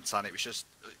in quarantine. It was just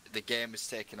the game was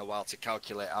taking a while to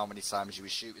calculate how many times you were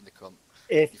shooting the cunt.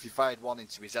 If you fired one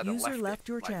into his head and User left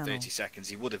your like channel. 30 seconds,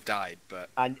 he would have died. But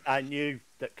I knew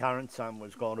that quarantine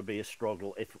was going to be a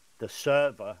struggle. If the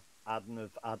server hadn't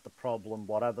have had the problem,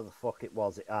 whatever the fuck it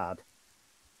was it had,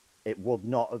 it would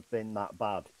not have been that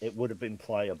bad. It would have been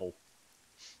playable,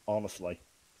 honestly.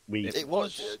 It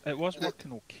was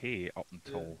working okay up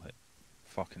until it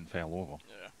fucking fell over.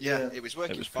 yeah, it was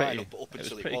working fine up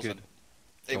until it wasn't. Good.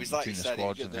 It was like you said,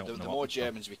 the more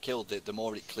Germans we killed, the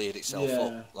more it cleared itself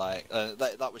up. Like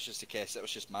that was just the case. That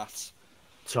was just maths.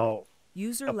 So,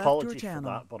 User left your apologies for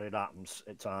channel. that, but it happens.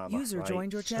 It's armor. User right?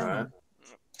 joined your channel.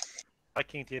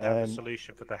 Viking did have a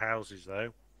solution for the houses,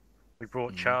 though. We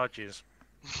brought charges.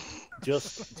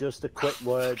 Just a quick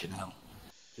word.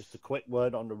 Just a quick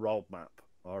word on the roadmap.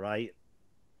 All right.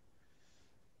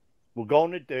 We're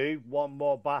going to do one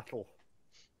more battle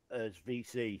as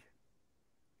VC,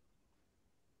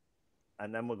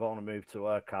 and then we're going to move to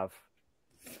Urcav.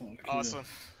 Awesome.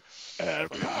 With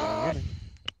the All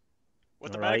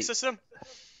medic right. system?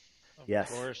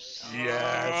 Yes. Of course.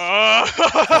 Yes.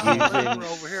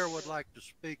 Over here would like to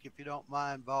speak, if you don't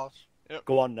mind, boss. Yep.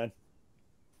 Go on then.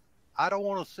 I don't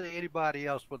want to see anybody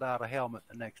else without a helmet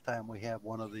the next time we have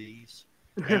one of these.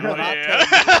 And when I tell you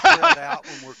to spread out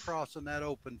when we're crossing that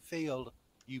open field,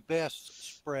 you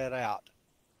best spread out.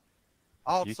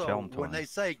 Also, when they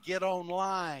say get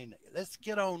online, let's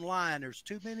get online. There's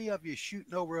too many of you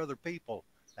shooting over other people.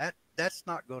 That's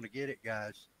not going to get it,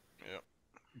 guys. Yep.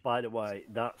 By the way,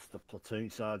 that's the platoon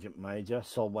sergeant major.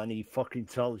 So when he fucking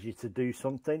tells you to do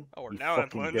something, Oh, we're you now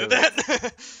fucking implemented do it. that. I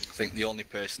think the only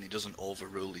person he doesn't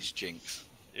overrule is Jinx.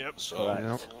 Yep. So Right.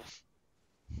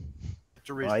 That's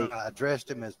the reason I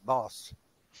addressed him as boss.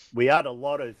 We had a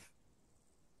lot of.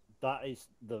 That is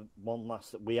the one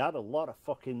last. We had a lot of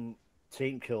fucking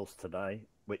team kills today,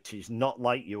 which is not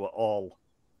like you at all.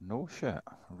 No shit.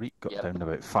 Reek got down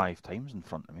about 5 times in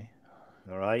front of me.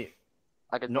 All right.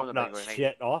 I can Knock that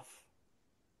shit off.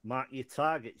 Mark your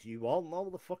targets. You all know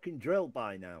the fucking drill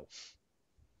by now.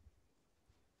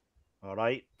 All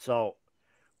right. So,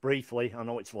 briefly, I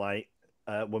know it's late.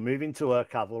 We're moving to our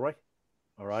cavalry.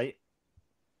 All right.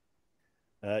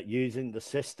 Using the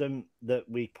system that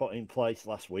we put in place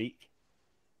last week,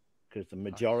 because the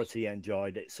majority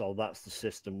enjoyed it. So that's the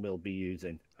system we'll be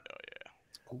using. Oh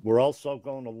yeah. We're also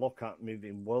going to look at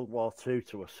moving World War II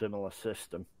to a similar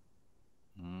system.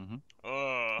 Mm-hmm.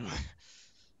 Oh.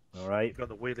 All right. You've got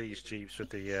the wheelies jeeps with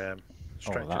the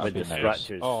stretchers. that'd be With the nice.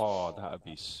 stretchers. Oh, that'd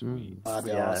be sweet. That'd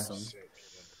be Yeah. awesome.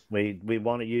 We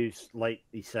want to use, like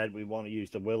he said, we want to use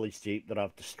the Willys Jeep that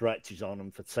have the stretchers on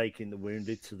them for taking the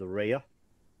wounded to the rear.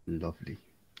 Lovely.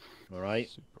 All right.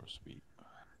 Super sweet.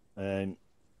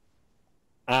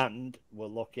 And we're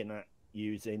looking at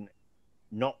using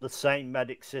not the same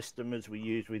medic system as we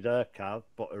use with AirCav,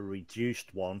 but a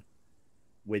reduced one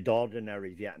with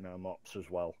ordinary Vietnam ops as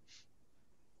well.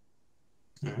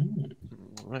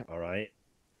 All right.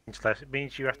 It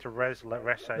means you have to less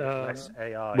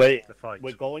AI the fight.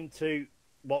 We're going to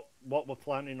what we're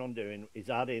planning on doing is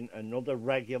adding another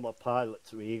regular pilot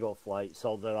to Eagle Flight,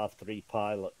 so they'll have 3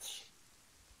 pilots.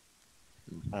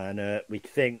 And we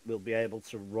think we'll be able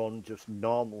to run just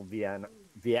normal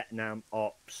Vietnam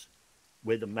ops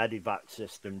with a medevac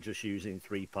system, just using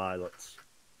 3 pilots.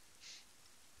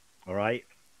 All right.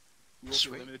 We'll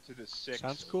be limited to the 6.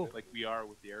 Sounds cool. Like we are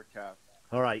with the aircraft.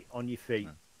 All right, on your feet.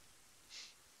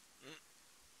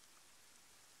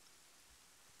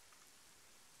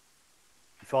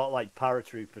 You fought like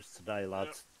paratroopers today,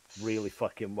 lads. Really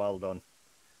fucking well done.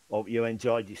 Hope you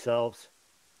enjoyed yourselves,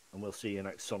 and we'll see you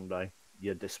next Sunday.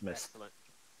 You're dismissed.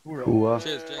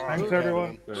 Cheers, Thanks,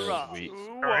 everyone. Sweet.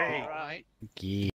 Right.